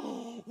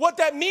know what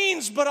that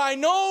means, but I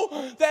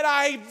know that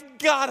I've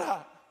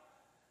gotta.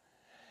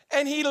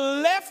 And he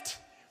left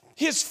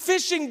his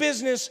fishing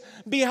business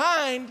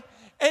behind,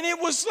 and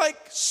it was like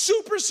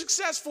super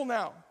successful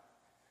now.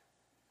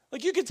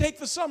 Like you could take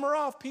the summer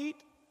off, Pete.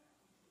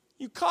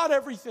 You caught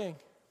everything.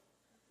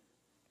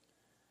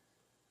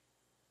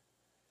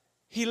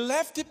 He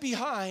left it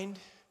behind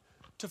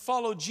to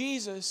follow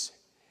Jesus,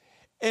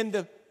 and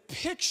the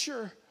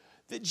picture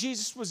that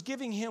Jesus was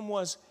giving him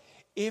was,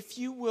 if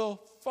you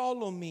will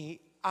follow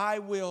me, I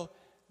will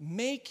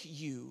make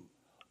you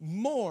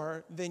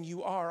more than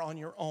you are on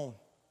your own.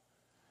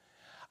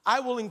 I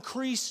will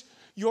increase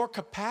your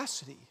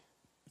capacity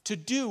to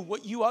do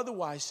what you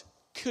otherwise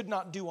could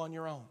not do on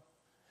your own.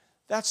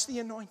 That's the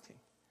anointing.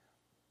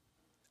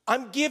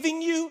 I'm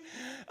giving you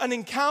an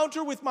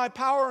encounter with my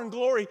power and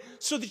glory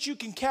so that you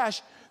can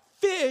catch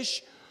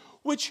fish,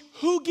 which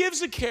who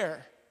gives a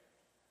care?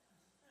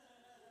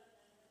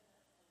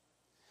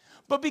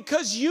 But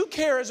because you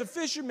care as a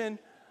fisherman,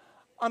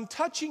 I'm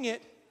touching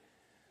it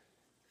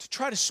to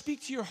try to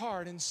speak to your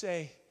heart and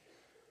say,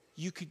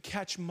 you could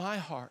catch my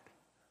heart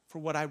for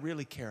what I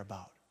really care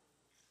about.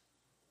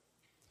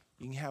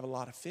 You can have a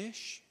lot of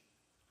fish,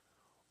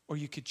 or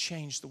you could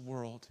change the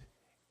world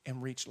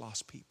and reach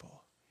lost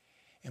people.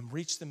 And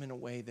reach them in a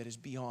way that is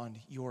beyond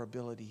your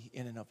ability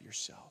in and of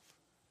yourself.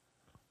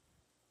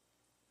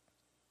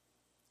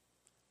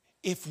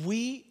 If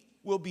we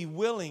will be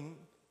willing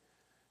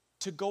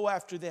to go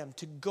after them,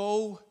 to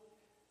go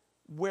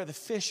where the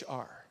fish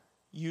are,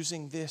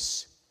 using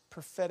this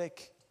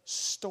prophetic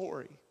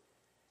story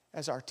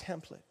as our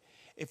template,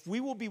 if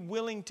we will be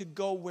willing to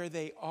go where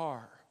they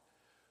are,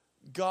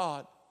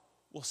 God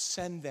will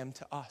send them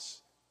to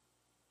us.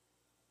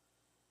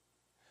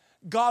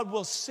 God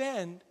will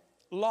send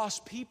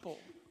lost people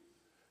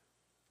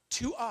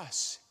to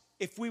us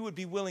if we would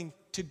be willing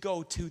to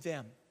go to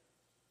them.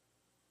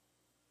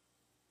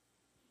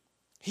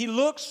 He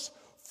looks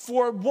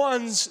for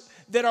ones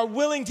that are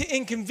willing to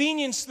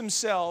inconvenience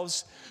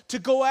themselves to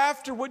go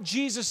after what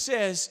Jesus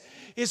says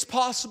is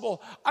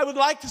possible. I would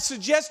like to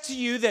suggest to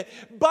you that,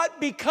 but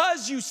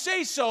because you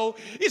say so,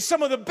 is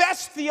some of the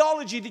best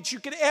theology that you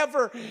could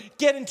ever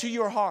get into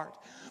your heart.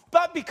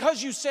 But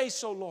because you say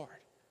so, Lord.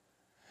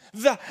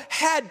 The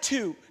had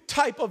to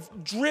type of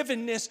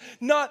drivenness,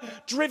 not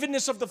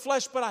drivenness of the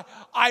flesh, but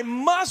I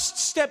must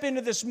step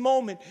into this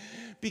moment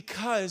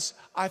because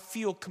I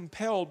feel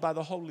compelled by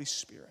the Holy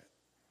Spirit.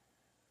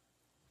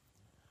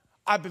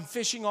 I've been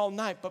fishing all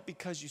night, but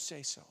because you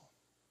say so.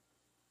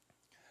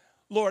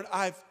 Lord,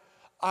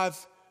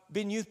 I've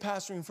been youth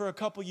pastoring for a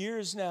couple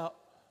years now,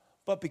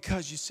 but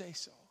because you say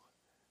so.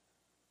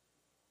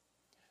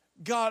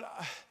 God,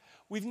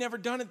 we've never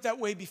done it that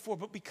way before,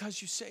 but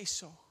because you say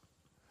so.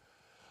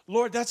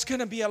 Lord, that's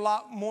going to be a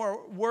lot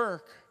more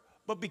work,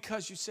 but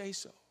because you say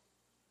so.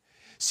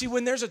 See,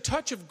 when there's a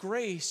touch of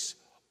grace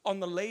on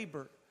the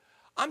labor,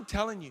 I'm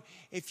telling you,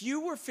 if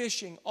you were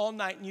fishing all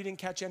night and you didn't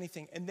catch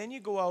anything, and then you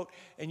go out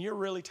and you're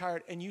really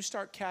tired and you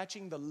start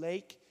catching the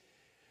lake,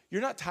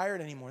 you're not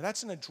tired anymore.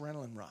 That's an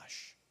adrenaline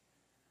rush.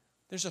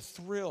 There's a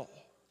thrill.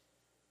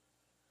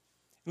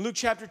 In Luke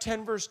chapter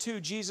 10, verse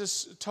 2,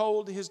 Jesus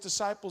told his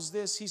disciples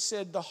this. He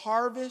said, the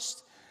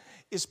harvest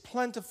is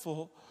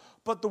plentiful,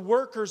 but the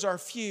workers are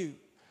few.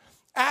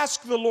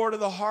 Ask the Lord of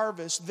the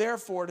harvest,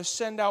 therefore, to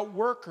send out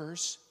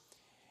workers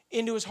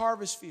into his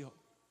harvest field.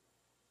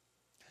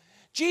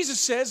 Jesus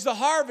says the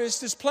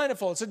harvest is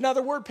plentiful. It's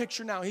another word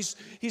picture now.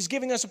 He's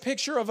giving us a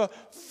picture of a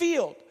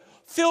field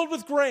filled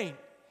with grain.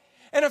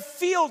 And a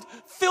field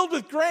filled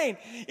with grain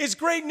is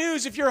great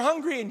news if you're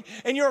hungry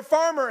and you're a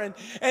farmer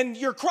and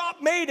your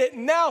crop made it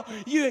and now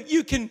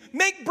you can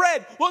make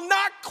bread. Well,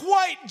 not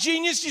quite,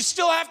 genius. You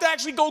still have to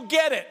actually go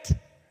get it.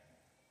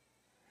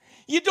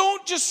 You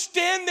don't just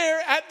stand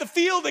there at the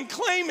field and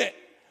claim it.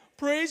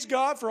 Praise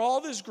God for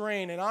all this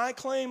grain, and I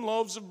claim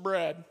loaves of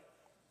bread.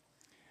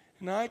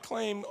 And I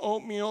claim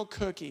oatmeal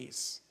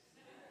cookies.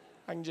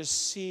 I can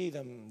just see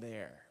them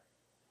there.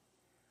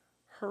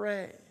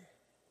 Hooray.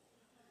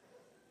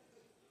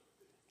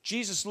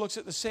 Jesus looks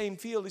at the same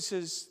field. He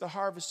says, the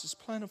harvest is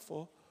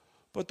plentiful,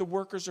 but the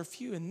workers are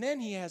few. And then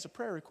he has a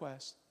prayer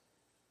request.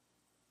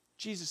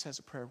 Jesus has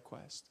a prayer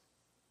request.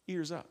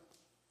 Ears up.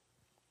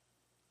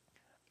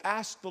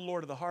 Ask the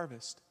Lord of the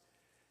harvest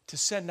to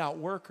send out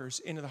workers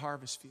into the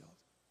harvest field.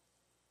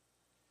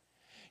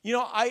 You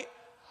know, I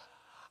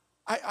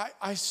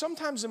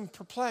sometimes am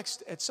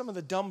perplexed at some of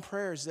the dumb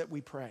prayers that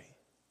we pray.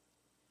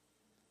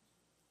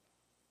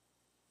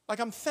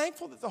 Like, I'm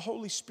thankful that the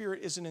Holy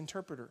Spirit is an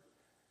interpreter.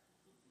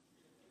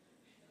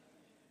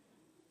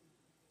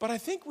 But I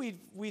think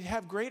we'd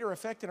have greater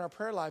effect in our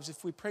prayer lives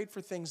if we prayed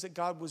for things that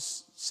God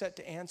was set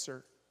to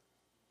answer.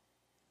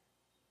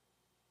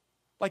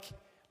 Like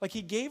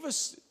he gave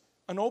us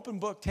an open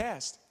book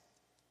test.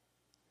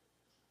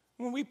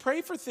 When we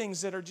pray for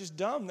things that are just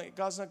dumb that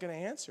God's not going to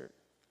answer,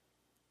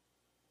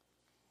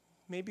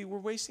 maybe we're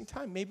wasting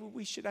time. Maybe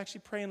we should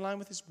actually pray in line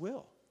with his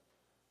will.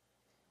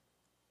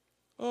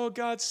 Oh,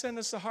 God, send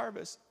us a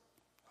harvest.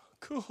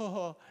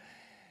 Cool.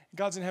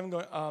 God's in heaven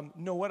going,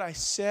 no, what I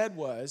said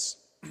was,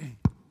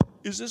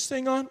 is this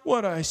thing on?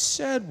 What I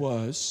said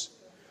was,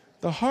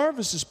 the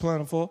harvest is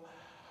plentiful.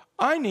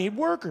 I need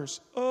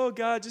workers. Oh,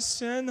 God, just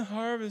send the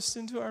harvest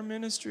into our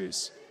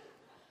ministries.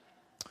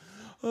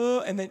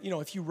 Oh, and then,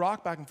 if you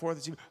rock back and forth,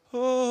 it's,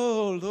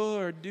 oh,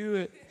 Lord, do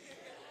it.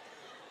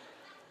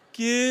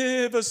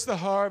 Give us the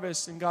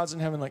harvest. And God's in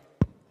heaven like,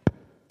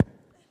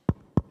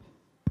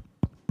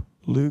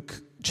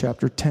 Luke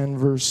chapter 10,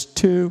 verse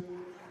 2.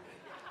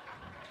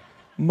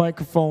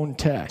 Microphone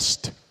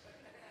test.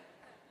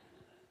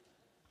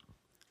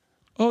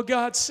 Oh,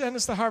 God, send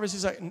us the harvest.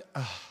 He's like,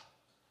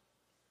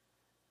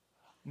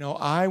 no,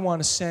 I want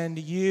to send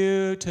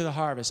you to the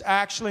harvest.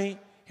 Actually,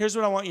 here's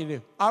what I want you to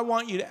do. I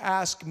want you to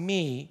ask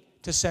me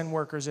to send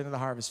workers into the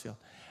harvest field.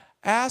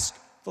 Ask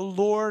the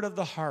Lord of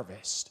the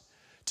harvest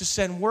to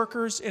send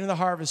workers into the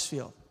harvest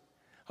field.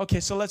 Okay,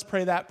 so let's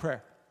pray that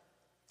prayer.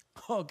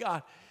 Oh,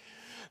 God,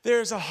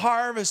 there's a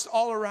harvest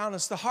all around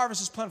us. The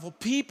harvest is plentiful.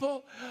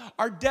 People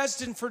are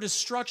destined for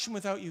destruction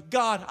without you.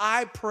 God,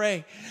 I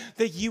pray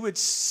that you would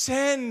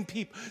send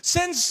people,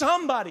 send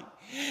somebody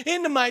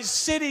into my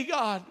city,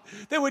 God,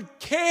 that would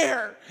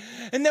care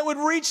and that would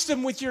reach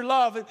them with your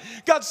love. And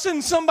God,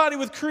 send somebody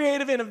with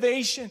creative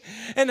innovation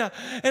and an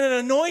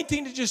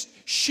anointing to just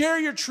share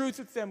your truth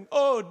with them.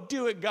 Oh,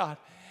 do it, God.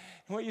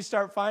 And what you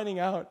start finding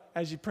out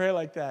as you pray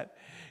like that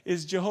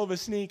is Jehovah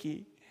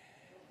Sneaky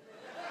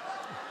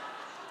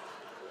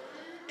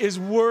is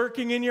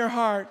working in your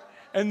heart.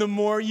 And the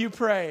more you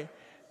pray,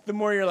 the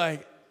more you're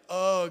like,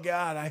 oh,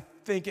 God, I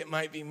think it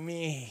might be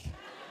me.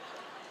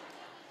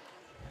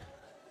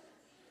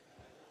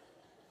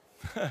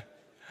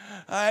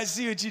 I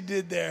see what you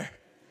did there.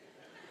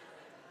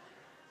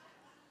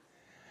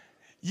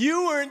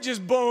 You weren't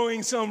just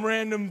borrowing some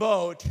random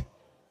boat.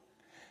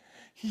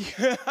 You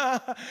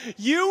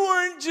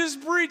weren't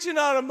just preaching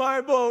out of my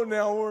boat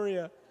now, were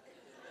you?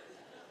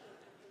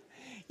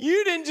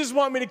 You didn't just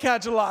want me to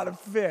catch a lot of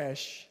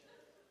fish.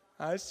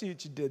 I see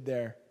what you did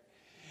there.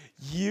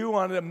 You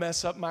wanted to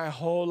mess up my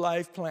whole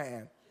life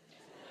plan.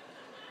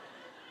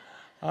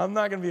 I'm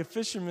not going to be a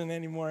fisherman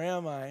anymore,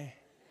 am I?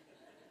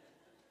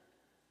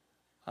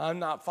 I'm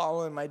not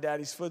following my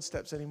daddy's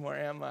footsteps anymore,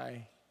 am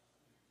I?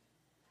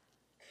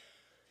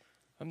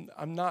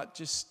 I'm not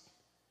just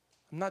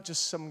I'm not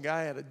just some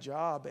guy at a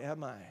job,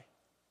 am I?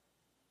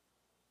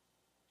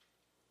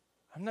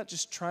 I'm not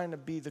just trying to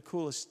be the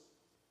coolest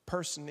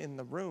person in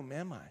the room,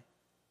 am I?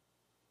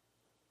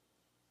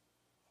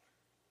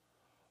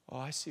 Oh,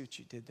 I see what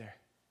you did there.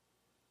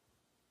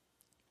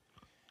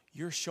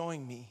 You're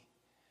showing me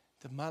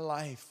that my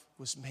life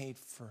was made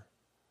for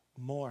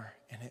more,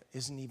 and it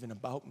isn't even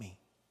about me.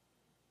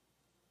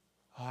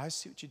 Oh, I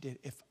see what you did.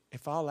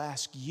 If I'll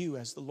ask you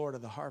as the Lord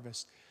of the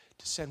harvest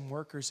to send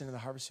workers into the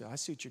harvest field, I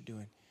see what you're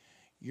doing.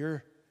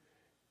 You're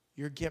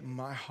getting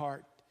my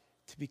heart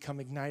to become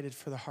ignited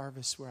for the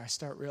harvest, where I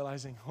start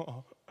realizing,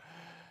 oh,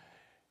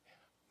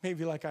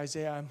 maybe like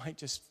Isaiah, I might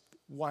just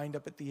wind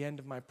up at the end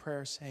of my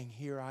prayer saying,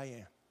 here I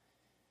am.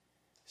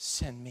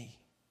 Send me.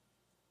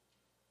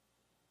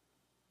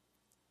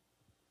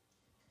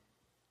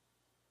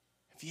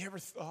 Have you ever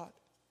thought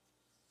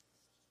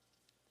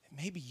that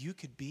maybe you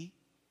could be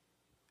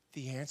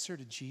the answer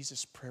to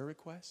Jesus' prayer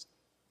request?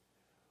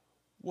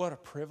 What a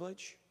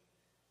privilege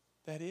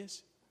that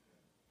is.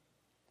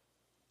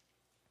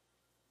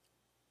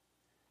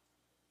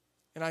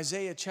 In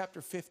Isaiah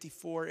chapter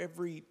 54,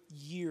 every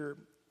year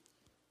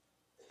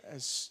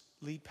as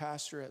lead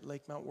pastor at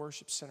Lake Mount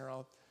Worship Center,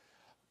 I'll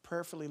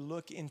prayerfully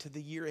look into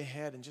the year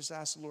ahead and just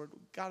ask the Lord,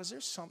 God, is there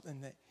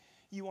something that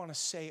you want to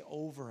say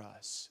over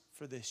us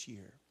for this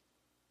year?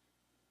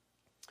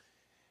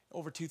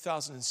 Over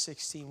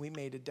 2016, we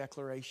made a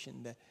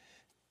declaration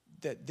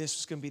that this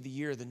was going to be the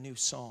year of the new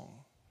song.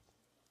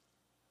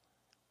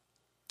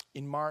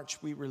 In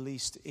March, we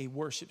released a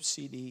worship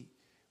CD.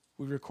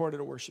 We recorded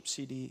a worship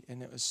CD,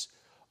 and it was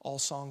all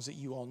songs that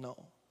you all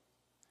know.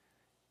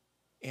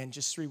 And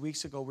just 3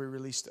 weeks ago, we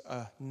released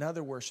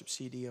another worship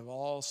CD of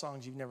all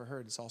songs you've never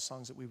heard. It's all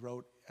songs that we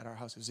wrote at our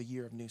house. It was a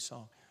year of new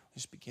song. We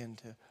just began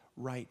to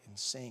write and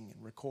sing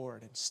and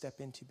record and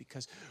step into,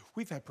 because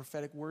we've had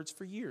prophetic words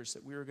for years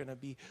that we were going to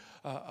be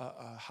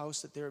a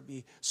house that there would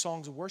be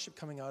songs of worship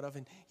coming out of.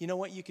 And you know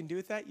what you can do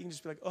with that? You can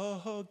just be like,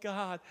 oh,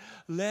 God,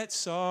 let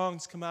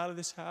songs come out of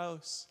this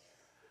house.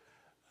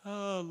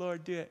 Oh,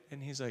 Lord, do it.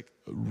 And he's like,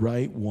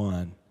 write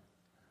one.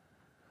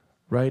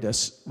 Write a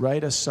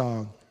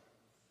song.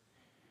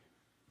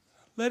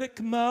 Let it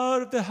come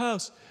out of the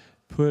house.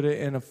 Put it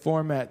in a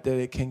format that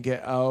it can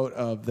get out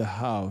of the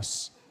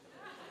house.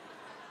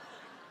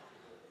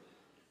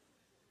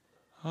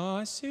 Oh,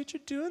 I see what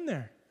you're doing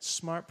there.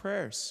 Smart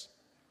prayers.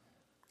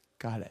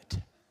 Got it.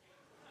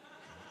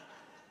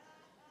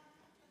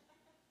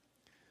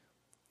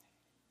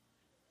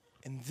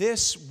 And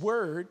this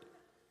word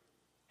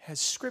has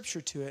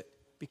scripture to it,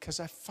 because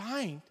I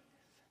find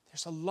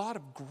there's a lot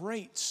of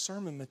great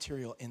sermon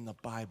material in the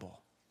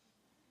Bible.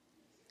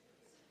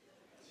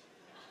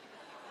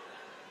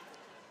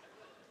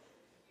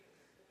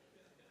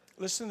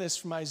 Listen to this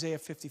from Isaiah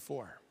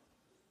 54.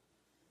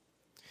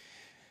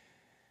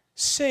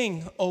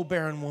 Sing, O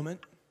barren woman.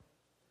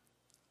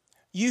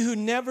 You who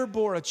never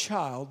bore a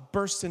child,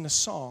 burst into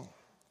song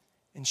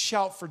and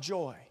shout for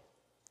joy.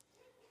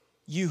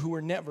 You who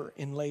were never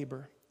in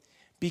labor.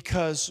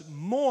 Because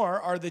more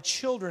are the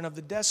children of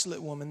the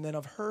desolate woman than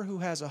of her who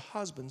has a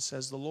husband,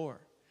 says the Lord.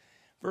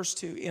 Verse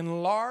 2,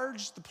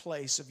 enlarge the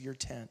place of your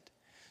tent.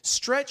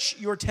 Stretch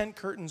your tent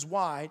curtains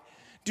wide.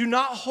 Do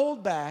not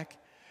hold back.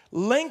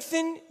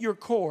 Lengthen your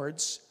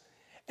cords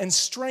and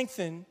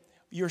strengthen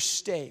your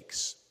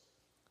stakes.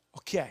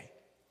 Okay,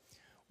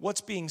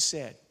 what's being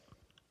said?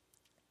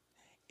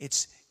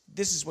 This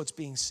is what's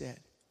being said.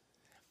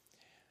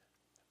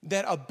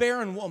 That a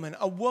barren woman,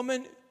 a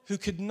woman who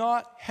could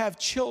not have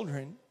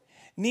children,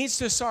 needs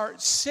to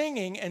start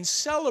singing and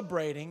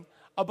celebrating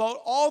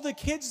about all the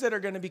kids that are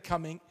going to be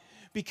coming,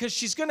 because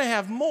she's going to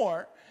have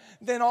more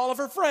than all of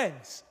her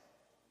friends.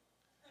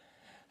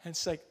 And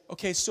it's like,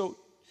 okay, so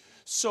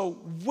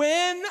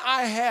when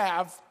I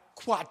have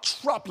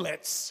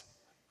quadruplets,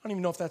 I don't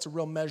even know if that's a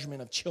real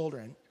measurement of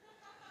children,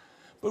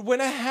 but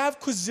when I have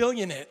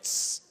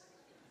quazillionaires,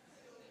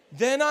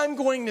 then I'm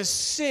going to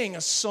sing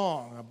a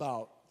song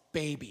about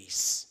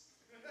babies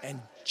and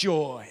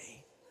joy.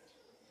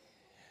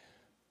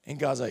 And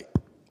God's like,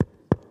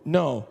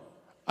 no,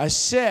 I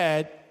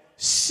said,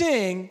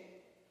 sing,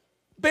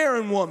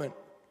 barren woman.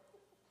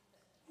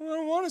 Well, I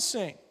don't want to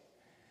sing.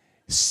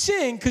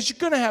 Sing, because you're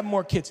going to have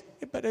more kids.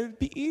 Yeah, but it would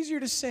be easier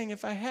to sing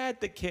if I had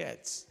the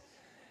kids.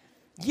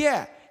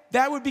 Yeah,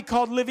 that would be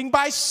called living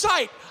by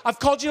sight. I've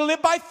called you to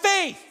live by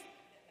faith.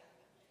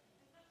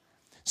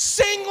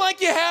 Sing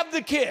like you have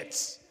the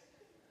kids.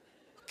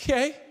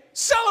 Okay?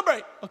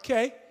 Celebrate.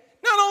 Okay?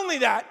 Not only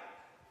that,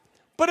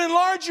 but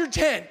enlarge your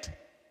tent.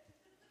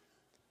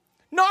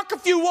 Knock a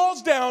few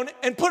walls down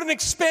and put an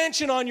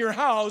expansion on your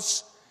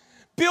house.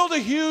 Build a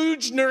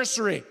huge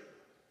nursery.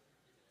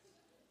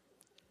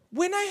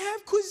 When I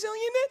have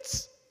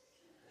quazillionaires?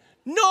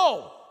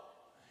 No.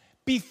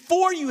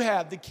 Before you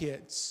have the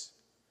kids,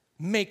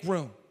 make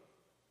room.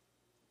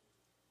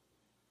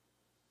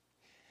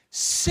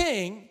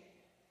 Sing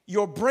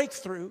your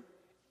breakthrough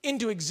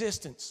into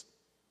existence.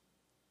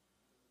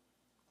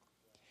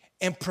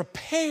 And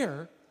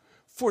prepare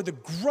for the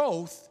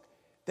growth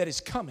that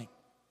is coming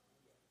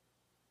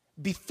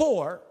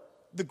before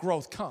the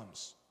growth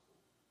comes.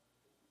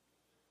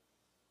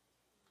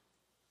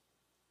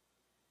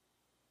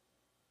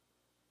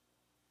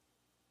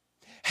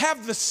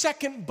 Have the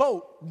second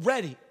boat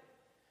ready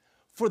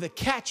for the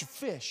catch of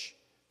fish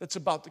that's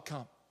about to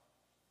come.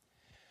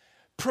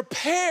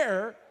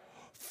 Prepare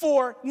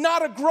for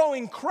not a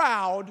growing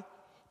crowd,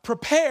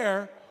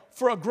 prepare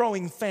for a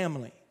growing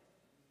family.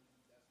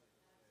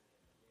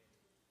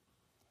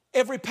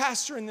 Every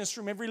pastor in this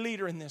room, every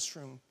leader in this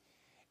room,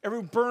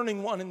 every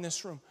burning one in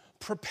this room,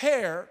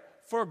 prepare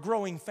for a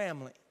growing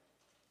family.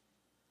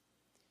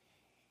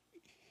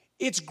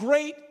 It's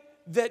great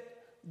that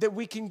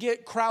we can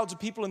get crowds of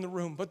people in the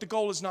room, but the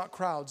goal is not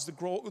crowds.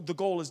 The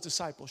goal is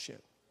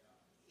discipleship.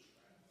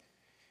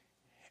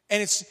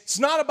 And it's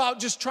not about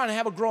just trying to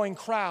have a growing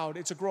crowd.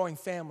 It's a growing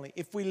family.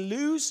 If we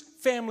lose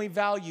family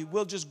value,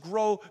 we'll just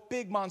grow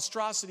big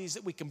monstrosities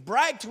that we can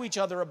brag to each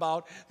other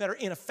about that are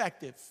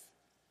ineffective.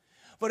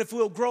 But if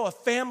we'll grow a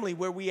family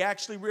where we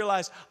actually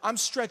realize I'm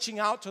stretching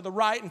out to the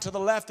right and to the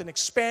left and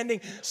expanding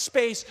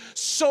space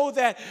so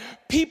that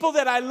people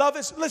that I love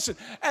listen,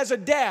 as a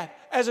dad,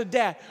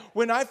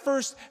 when our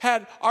first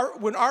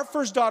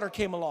daughter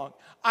came along,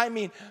 I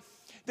mean,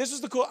 this was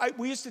the cool,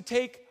 we used to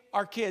take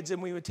our kids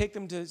and we would take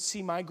them to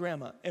see my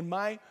grandma. And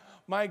my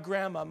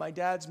grandma, my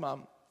dad's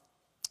mom,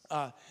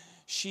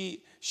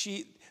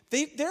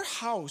 their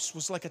house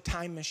was like a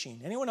time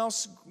machine. Anyone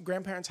else,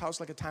 grandparents'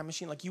 house like a time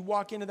machine? Like you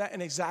walk into that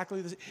and it's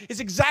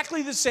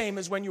exactly the same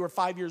as when you were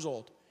 5 years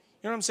old.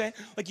 You know what I'm saying?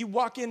 Like you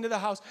walk into the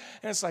house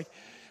and it's like,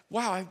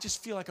 wow, I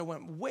just feel like I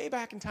went way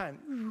back in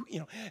time. You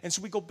know, and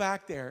so we go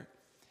back there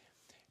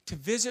to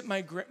visit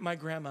my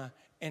grandma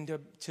and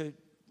to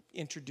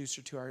introduce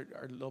her to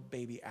our little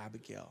baby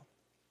Abigail.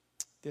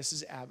 This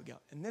is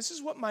Abigail. And this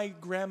is what my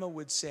grandma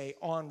would say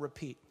on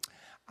repeat.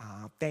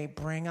 They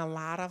bring a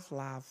lot of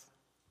love.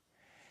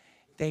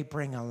 They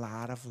bring a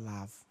lot of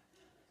love.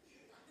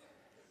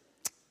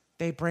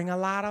 They bring a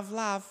lot of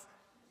love.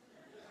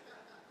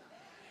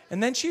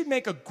 And then she'd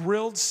make a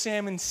grilled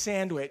salmon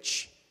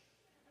sandwich.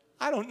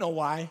 I don't know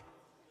why.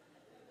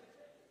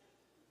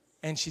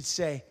 And she'd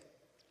say,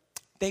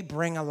 they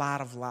bring a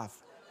lot of love.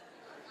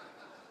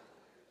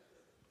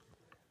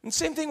 And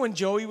same thing when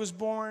Joey was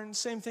born,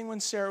 same thing when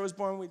Sarah was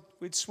born.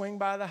 We'd swing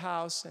by the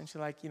house, and she's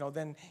like,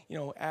 then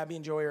Abby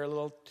and Joey are a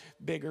little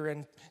bigger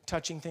and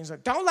touching things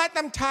like, don't let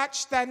them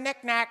touch the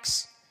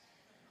knickknacks.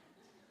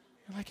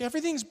 Like,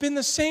 everything's been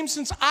the same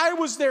since I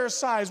was their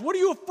size. What are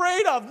you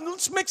afraid of?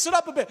 Let's mix it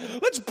up a bit.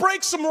 Let's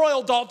break some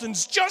Royal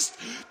Daltons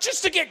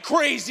just to get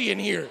crazy in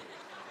here.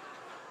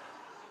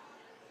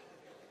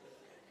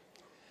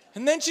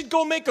 And then she'd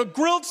go make a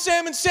grilled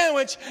salmon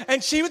sandwich,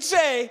 and she would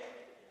say,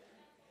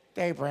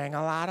 they bring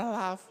a lot of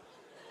love.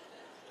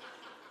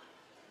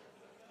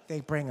 They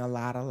bring a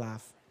lot of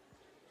love.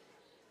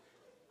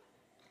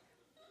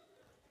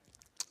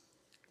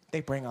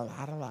 They bring a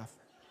lot of love.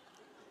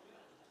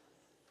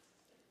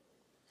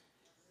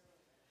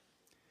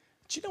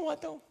 But you know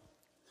what, though?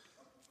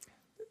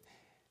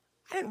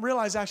 I didn't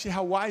realize actually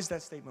how wise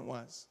that statement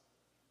was.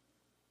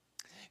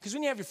 Because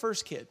when you have your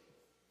first kid,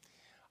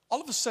 all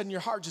of a sudden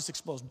your heart just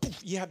explodes.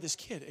 You have this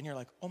kid, and you're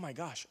like, oh my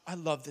gosh, I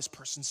love this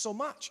person so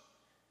much.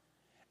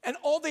 And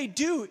all they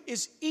do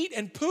is eat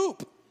and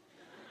poop.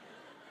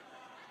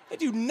 They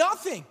do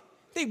nothing.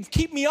 They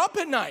keep me up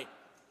at night.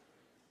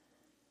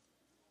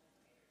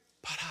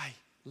 But I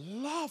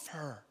love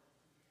her.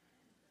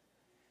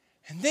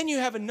 And then you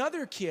have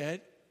another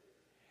kid,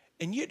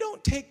 and you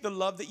don't take the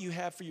love that you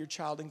have for your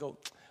child and go,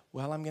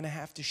 well, I'm going to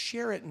have to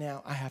share it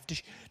now.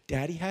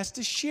 Daddy has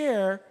to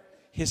share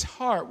his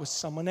heart with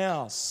someone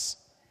else.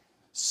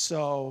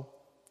 So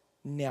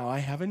now I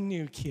have a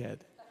new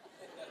kid.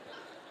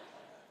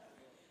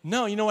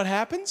 No, you know what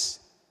happens?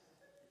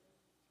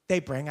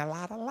 They bring a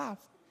lot of love.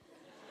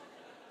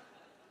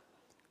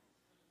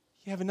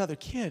 You have another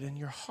kid and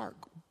your heart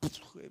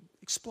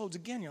explodes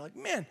again. You're like,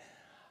 man,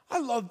 I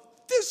love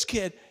this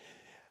kid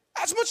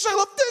as much as I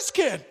love this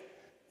kid.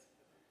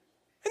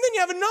 And then you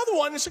have another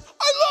one and it's like,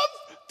 I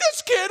love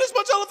this kid as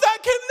much as I love that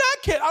kid and that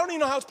kid. I don't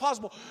even know how it's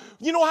possible.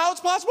 You know how it's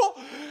possible?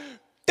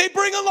 They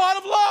bring a lot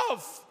of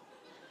love.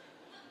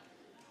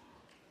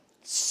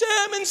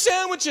 Salmon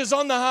sandwiches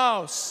on the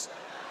house.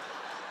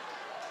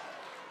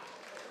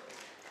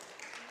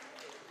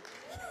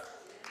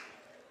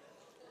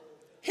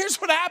 Here's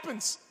what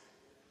happens.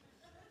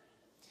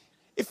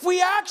 If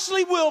we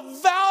actually will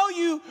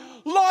value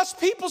lost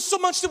people so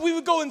much that we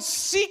would go and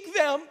seek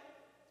them,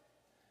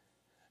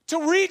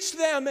 to reach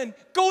them and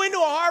go into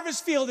a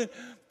harvest field and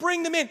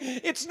bring them in.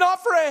 It's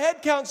not for a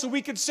head count so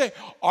we could say,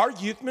 our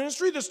youth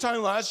ministry this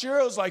time last year,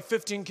 it was like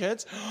 15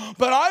 kids,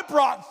 but I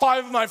brought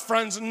 5 of my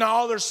friends and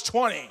now there's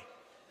 20.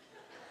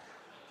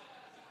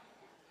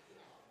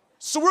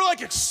 So we're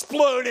like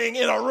exploding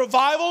in a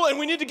revival, and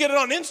we need to get it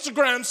on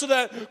Instagram so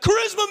that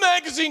Charisma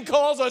Magazine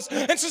calls us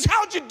and says,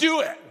 how'd you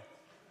do it?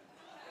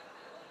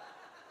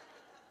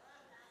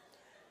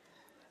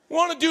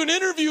 Want to do an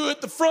interview at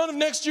the front of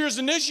next year's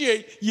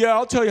Initiate? Yeah,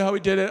 I'll tell you how we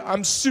did it.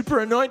 I'm super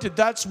anointed,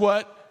 that's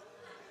what.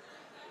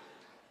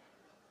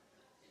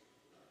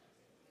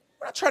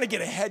 We're not trying to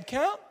get a head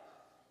count.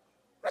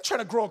 We're not trying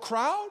to grow a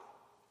crowd.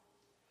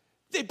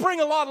 They bring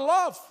a lot of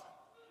love.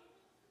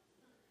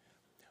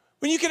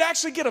 When you could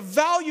actually get a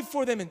value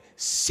for them and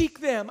seek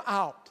them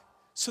out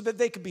so that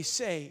they could be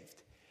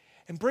saved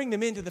and bring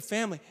them into the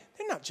family.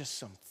 They're not just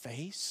some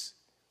face.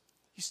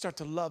 You start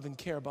to love and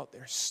care about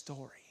their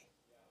story.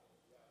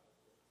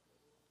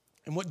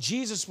 And what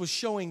Jesus was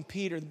showing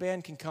Peter, the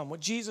band can come, what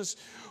Jesus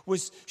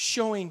was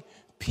showing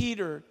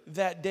Peter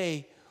that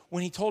day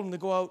when he told him to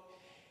go out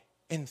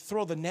and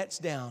throw the nets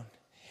down,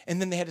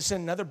 and then they had to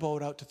send another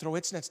boat out to throw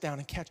its nets down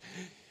and catch.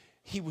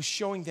 He was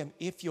showing them,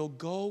 if you'll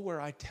go where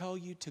I tell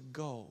you to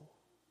go,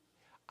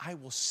 I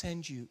will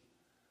send you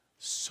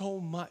so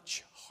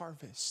much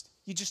harvest.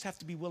 You just have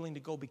to be willing to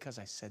go because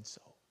I said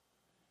so.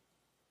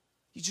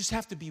 You just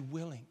have to be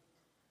willing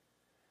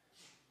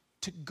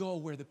to go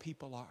where the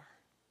people are.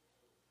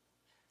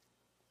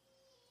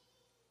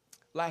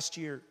 Last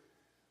year,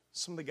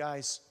 some of the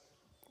guys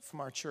from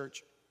our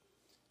church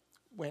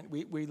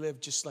we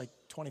lived just like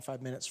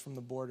 25 minutes from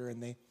the border,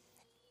 and they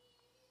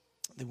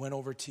went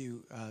over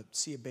to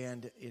see a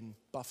band in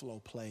Buffalo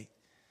play.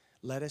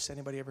 Lettuce,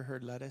 anybody ever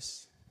heard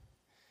Lettuce?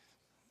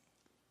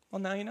 Well,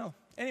 now you know.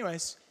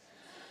 Anyways,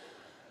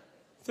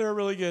 they're a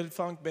really good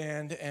funk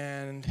band,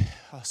 and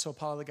so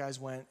Paul and the guys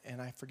went,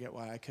 and I forget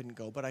why I couldn't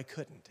go, but I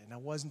couldn't, and I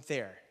wasn't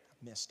there. I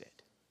missed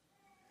it.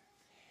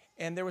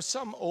 And there was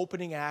some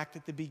opening act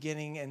at the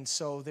beginning, and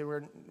so they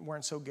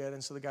weren't so good,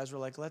 and so the guys were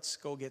like, let's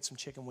go get some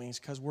chicken wings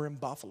because we're in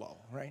Buffalo,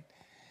 right?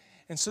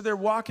 And so they're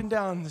walking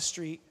down the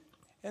street,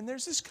 and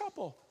there's this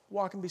couple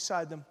walking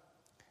beside them.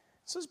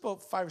 So there's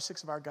about 5 or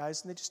 6 of our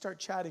guys, and they just start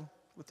chatting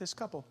with this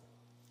couple.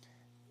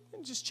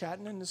 And just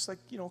chatting, and it's like,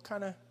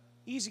 kind of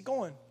easy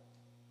going.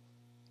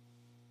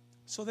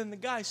 So then the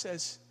guy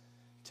says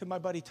to my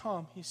buddy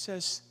Tom, he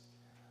says,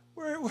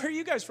 where are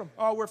you guys from?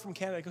 Oh, we're from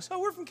Canada. He goes, oh,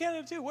 we're from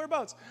Canada too.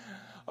 Whereabouts?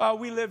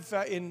 We live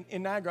in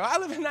Niagara. I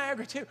live in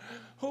Niagara too.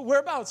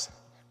 Whereabouts?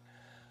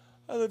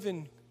 I live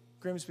in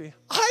Grimsby.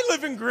 I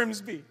live in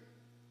Grimsby.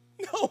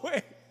 No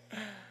way.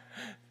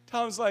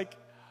 Tom's like,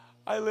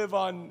 I live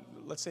on,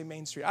 let's say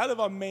Main Street. I live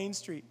on Main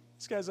Street.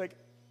 This guy's like,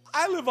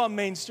 I live on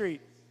Main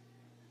Street.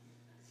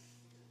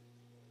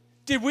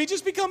 Did we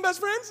just become best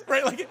friends?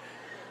 Right? Like,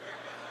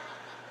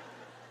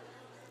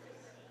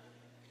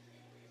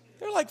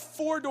 they're like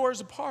 4 doors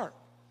apart.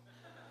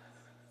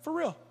 For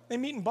real. They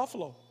meet in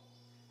Buffalo,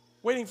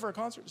 waiting for a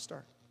concert to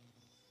start.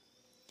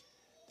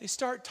 They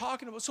start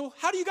talking about, so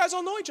how do you guys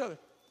all know each other?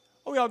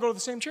 Oh, we all go to the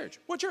same church.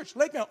 What church?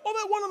 Lake Mount. Oh,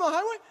 that one on the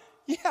highway?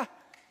 Yeah.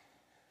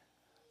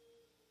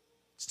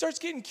 Starts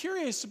getting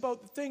curious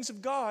about the things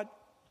of God.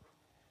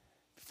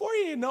 Before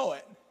you know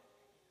it,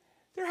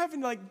 they're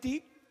having like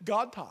deep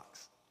God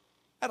talks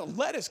at a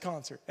Lettuce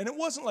concert. And it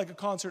wasn't like a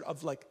concert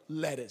of like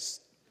Lettuce,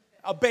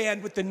 a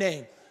band with the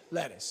name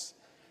Lettuce.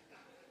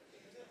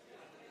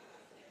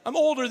 I'm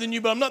older than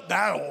you, but I'm not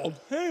that old.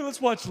 Hey,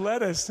 let's watch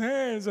Lettuce.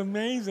 Hey, it's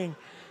amazing.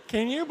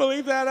 Can you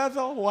believe that,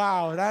 Ethel?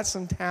 Wow, that's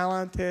some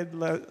talented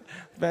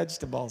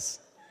vegetables.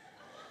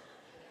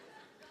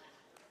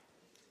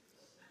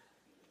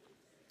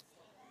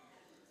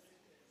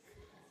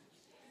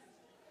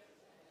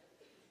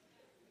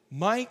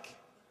 Mike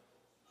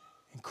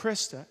and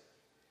Krista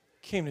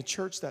came to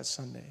church that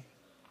Sunday.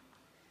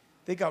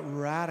 They got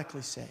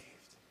radically saved.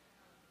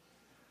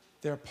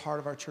 They're a part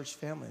of our church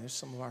family. They're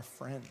some of our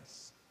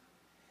friends.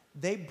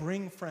 They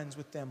bring friends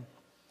with them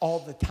all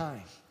the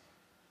time.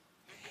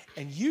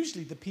 And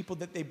usually the people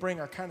that they bring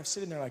are kind of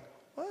sitting there like,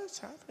 what's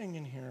happening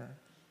in here?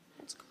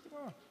 What's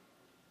going on?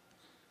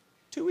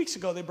 2 weeks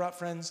ago, they brought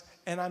friends,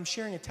 and I'm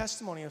sharing a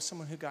testimony of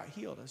someone who got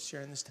healed. I was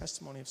sharing this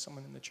testimony of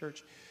someone in the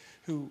church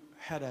who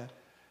had a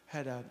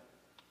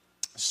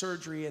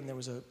surgery, and there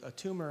was a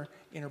tumor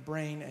in her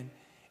brain,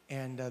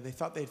 and they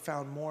thought they'd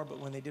found more, but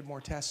when they did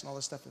more tests and all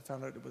this stuff, they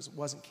found out it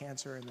wasn't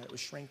cancer, and that it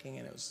was shrinking,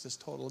 and it was this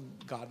total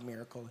God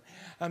miracle.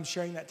 I'm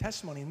sharing that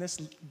testimony, and this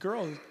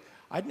girl,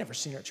 I'd never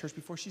seen her at church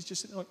before. She's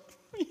just sitting there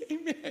like,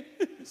 amen.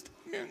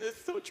 Man,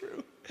 that's so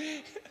true.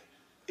 You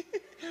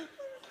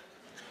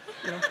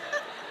know,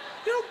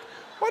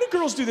 why do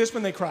girls do this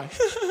when they cry?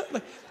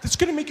 Like, it's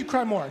going to make you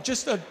cry more.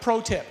 Just a pro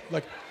tip.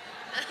 Like,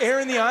 air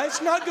in the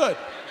eyes, not good.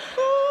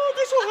 Oh,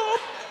 this will help.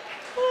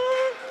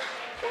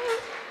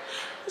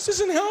 This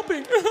isn't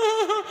helping.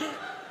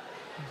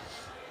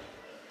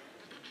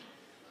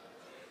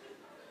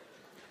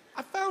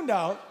 I found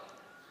out,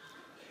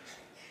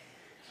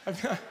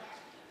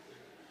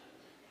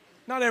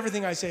 not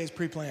everything I say is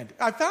pre-planned.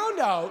 I found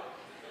out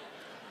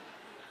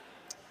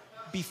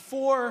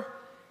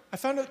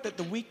that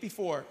the week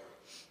before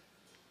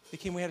they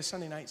came, we had a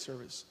Sunday night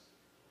service.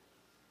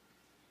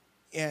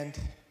 And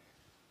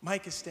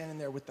Mike is standing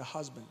there with the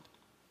husband.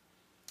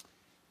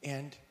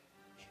 And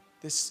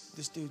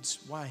this dude's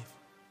wife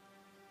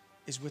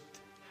is with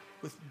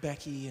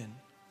Becky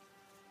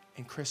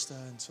and Krista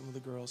and some of the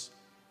girls.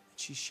 And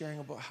she's sharing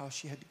about how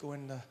she had to go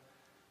to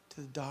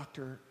the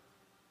doctor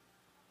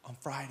on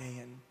Friday,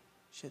 and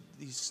she had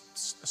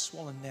a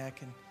swollen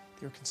neck, and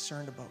they were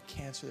concerned about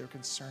cancer. They were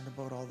concerned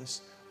about all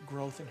this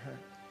growth in her.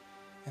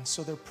 And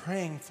so they're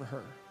praying for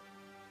her.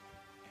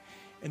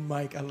 And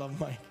Mike, I love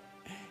Mike.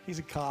 He's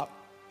a cop.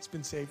 He's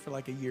been saved for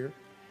like a year.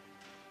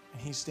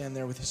 And he's standing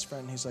there with his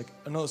friend. And he's like,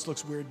 I know this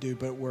looks weird, dude,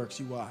 but it works.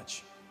 You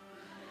watch.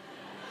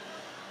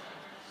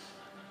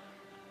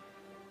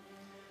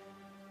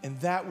 And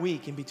that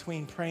week, in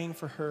between praying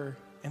for her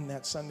and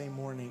that Sunday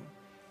morning,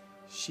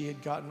 she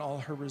had gotten all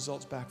her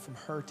results back from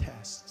her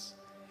tests.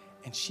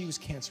 And she was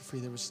cancer-free.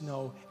 There was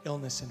no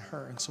illness in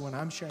her. And so when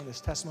I'm sharing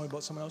this testimony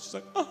about someone else, she's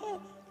like,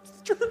 oh,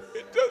 it's true.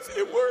 It does.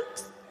 It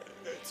works.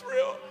 It's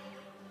real.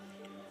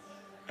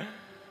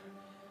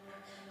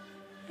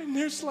 And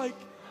there's like,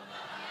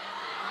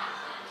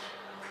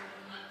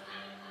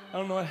 I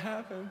don't know what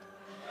happened.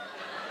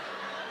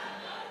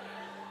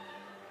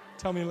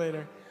 Tell me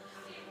later.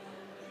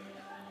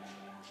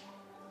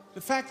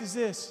 The fact is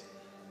this.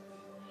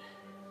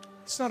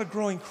 It's not a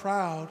growing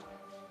crowd.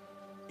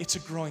 It's a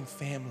growing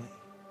family.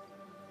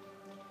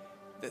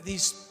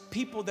 These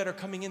people that are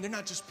coming in, they're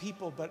not just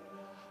people, but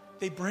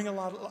they bring a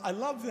lot of, I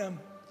love them.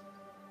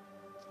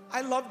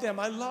 I love them.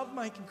 I love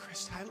Mike and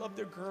Krista. I love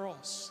their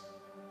girls.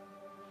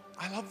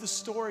 I love the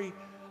story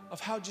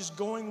of how just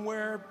going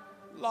where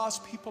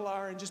lost people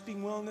are and just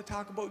being willing to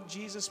talk about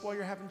Jesus while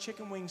you're having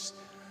chicken wings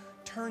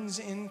turns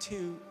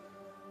into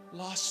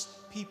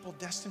lost people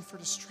destined for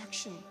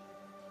destruction,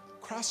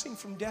 crossing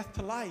from death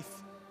to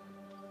life,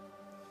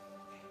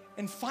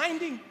 and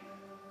finding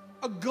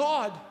a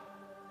God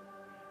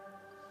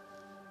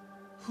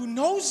who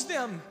knows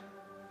them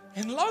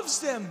and loves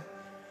them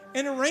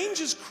and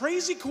arranges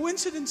crazy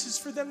coincidences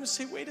for them to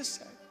say, wait a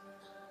sec,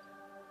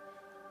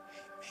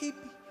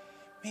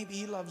 maybe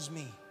he loves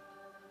me,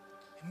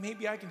 and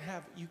maybe I can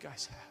have what you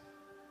guys have.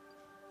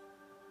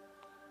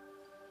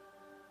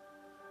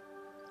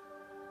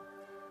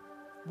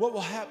 What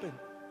will happen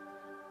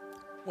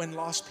when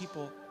lost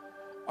people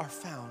are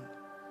found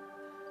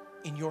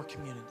in your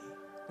community?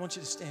 I want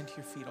you to stand to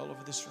your feet all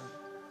over this room.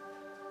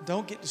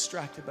 Don't get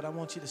distracted, but I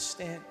want you to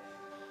stand.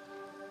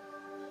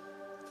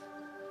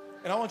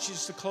 And I want you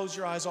just to close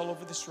your eyes all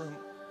over this room.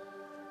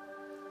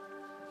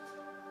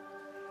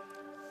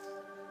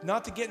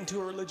 Not to get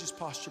into a religious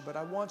posture, but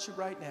I want you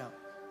right now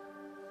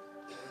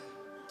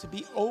to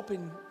be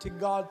open to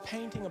God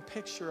painting a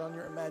picture on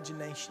your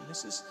imagination.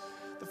 This is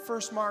the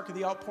first mark of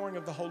the outpouring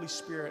of the Holy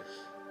Spirit.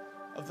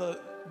 Of the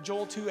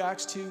Joel 2,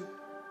 Acts 2,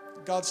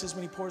 God says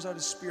when he pours out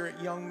his Spirit,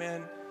 young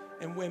men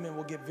and women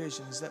will get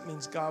visions. That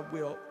means God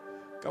will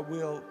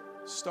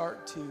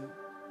start to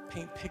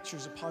paint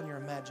pictures upon your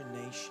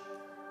imagination.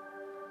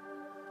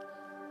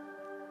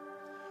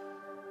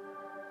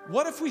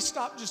 What if we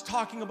stopped just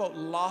talking about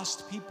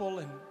lost people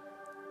and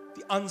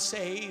the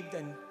unsaved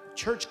and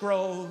church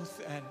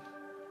growth? And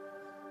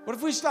what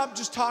if we stopped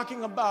just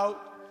talking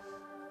about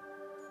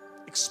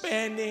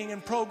expanding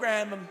and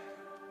program and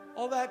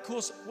all that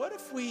cool stuff? What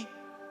if we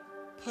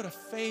put a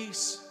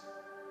face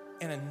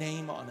and a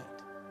name on it?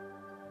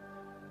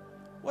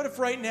 What if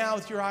right now,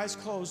 with your eyes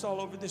closed all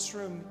over this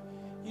room,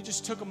 you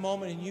just took a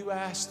moment and you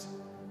asked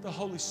the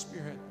Holy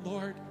Spirit,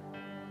 Lord,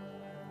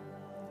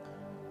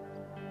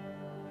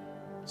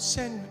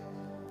 send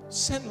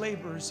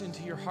laborers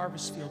into your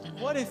harvest field. And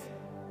what if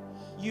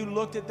you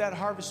looked at that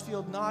harvest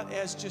field not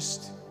as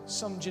just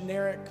some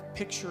generic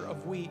picture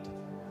of wheat,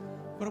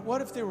 but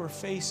what if there were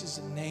faces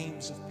and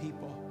names of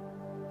people?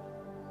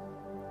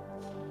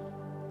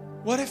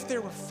 What if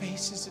there were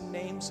faces and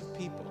names of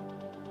people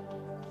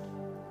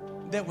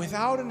that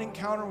without an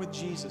encounter with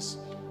Jesus,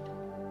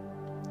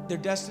 they're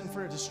destined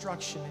for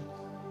destruction,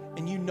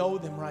 and you know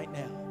them right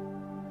now?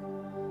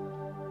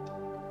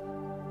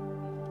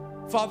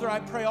 Father, I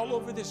pray all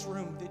over this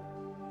room that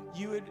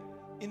you would,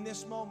 in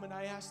this moment,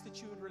 I ask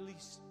that you would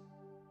release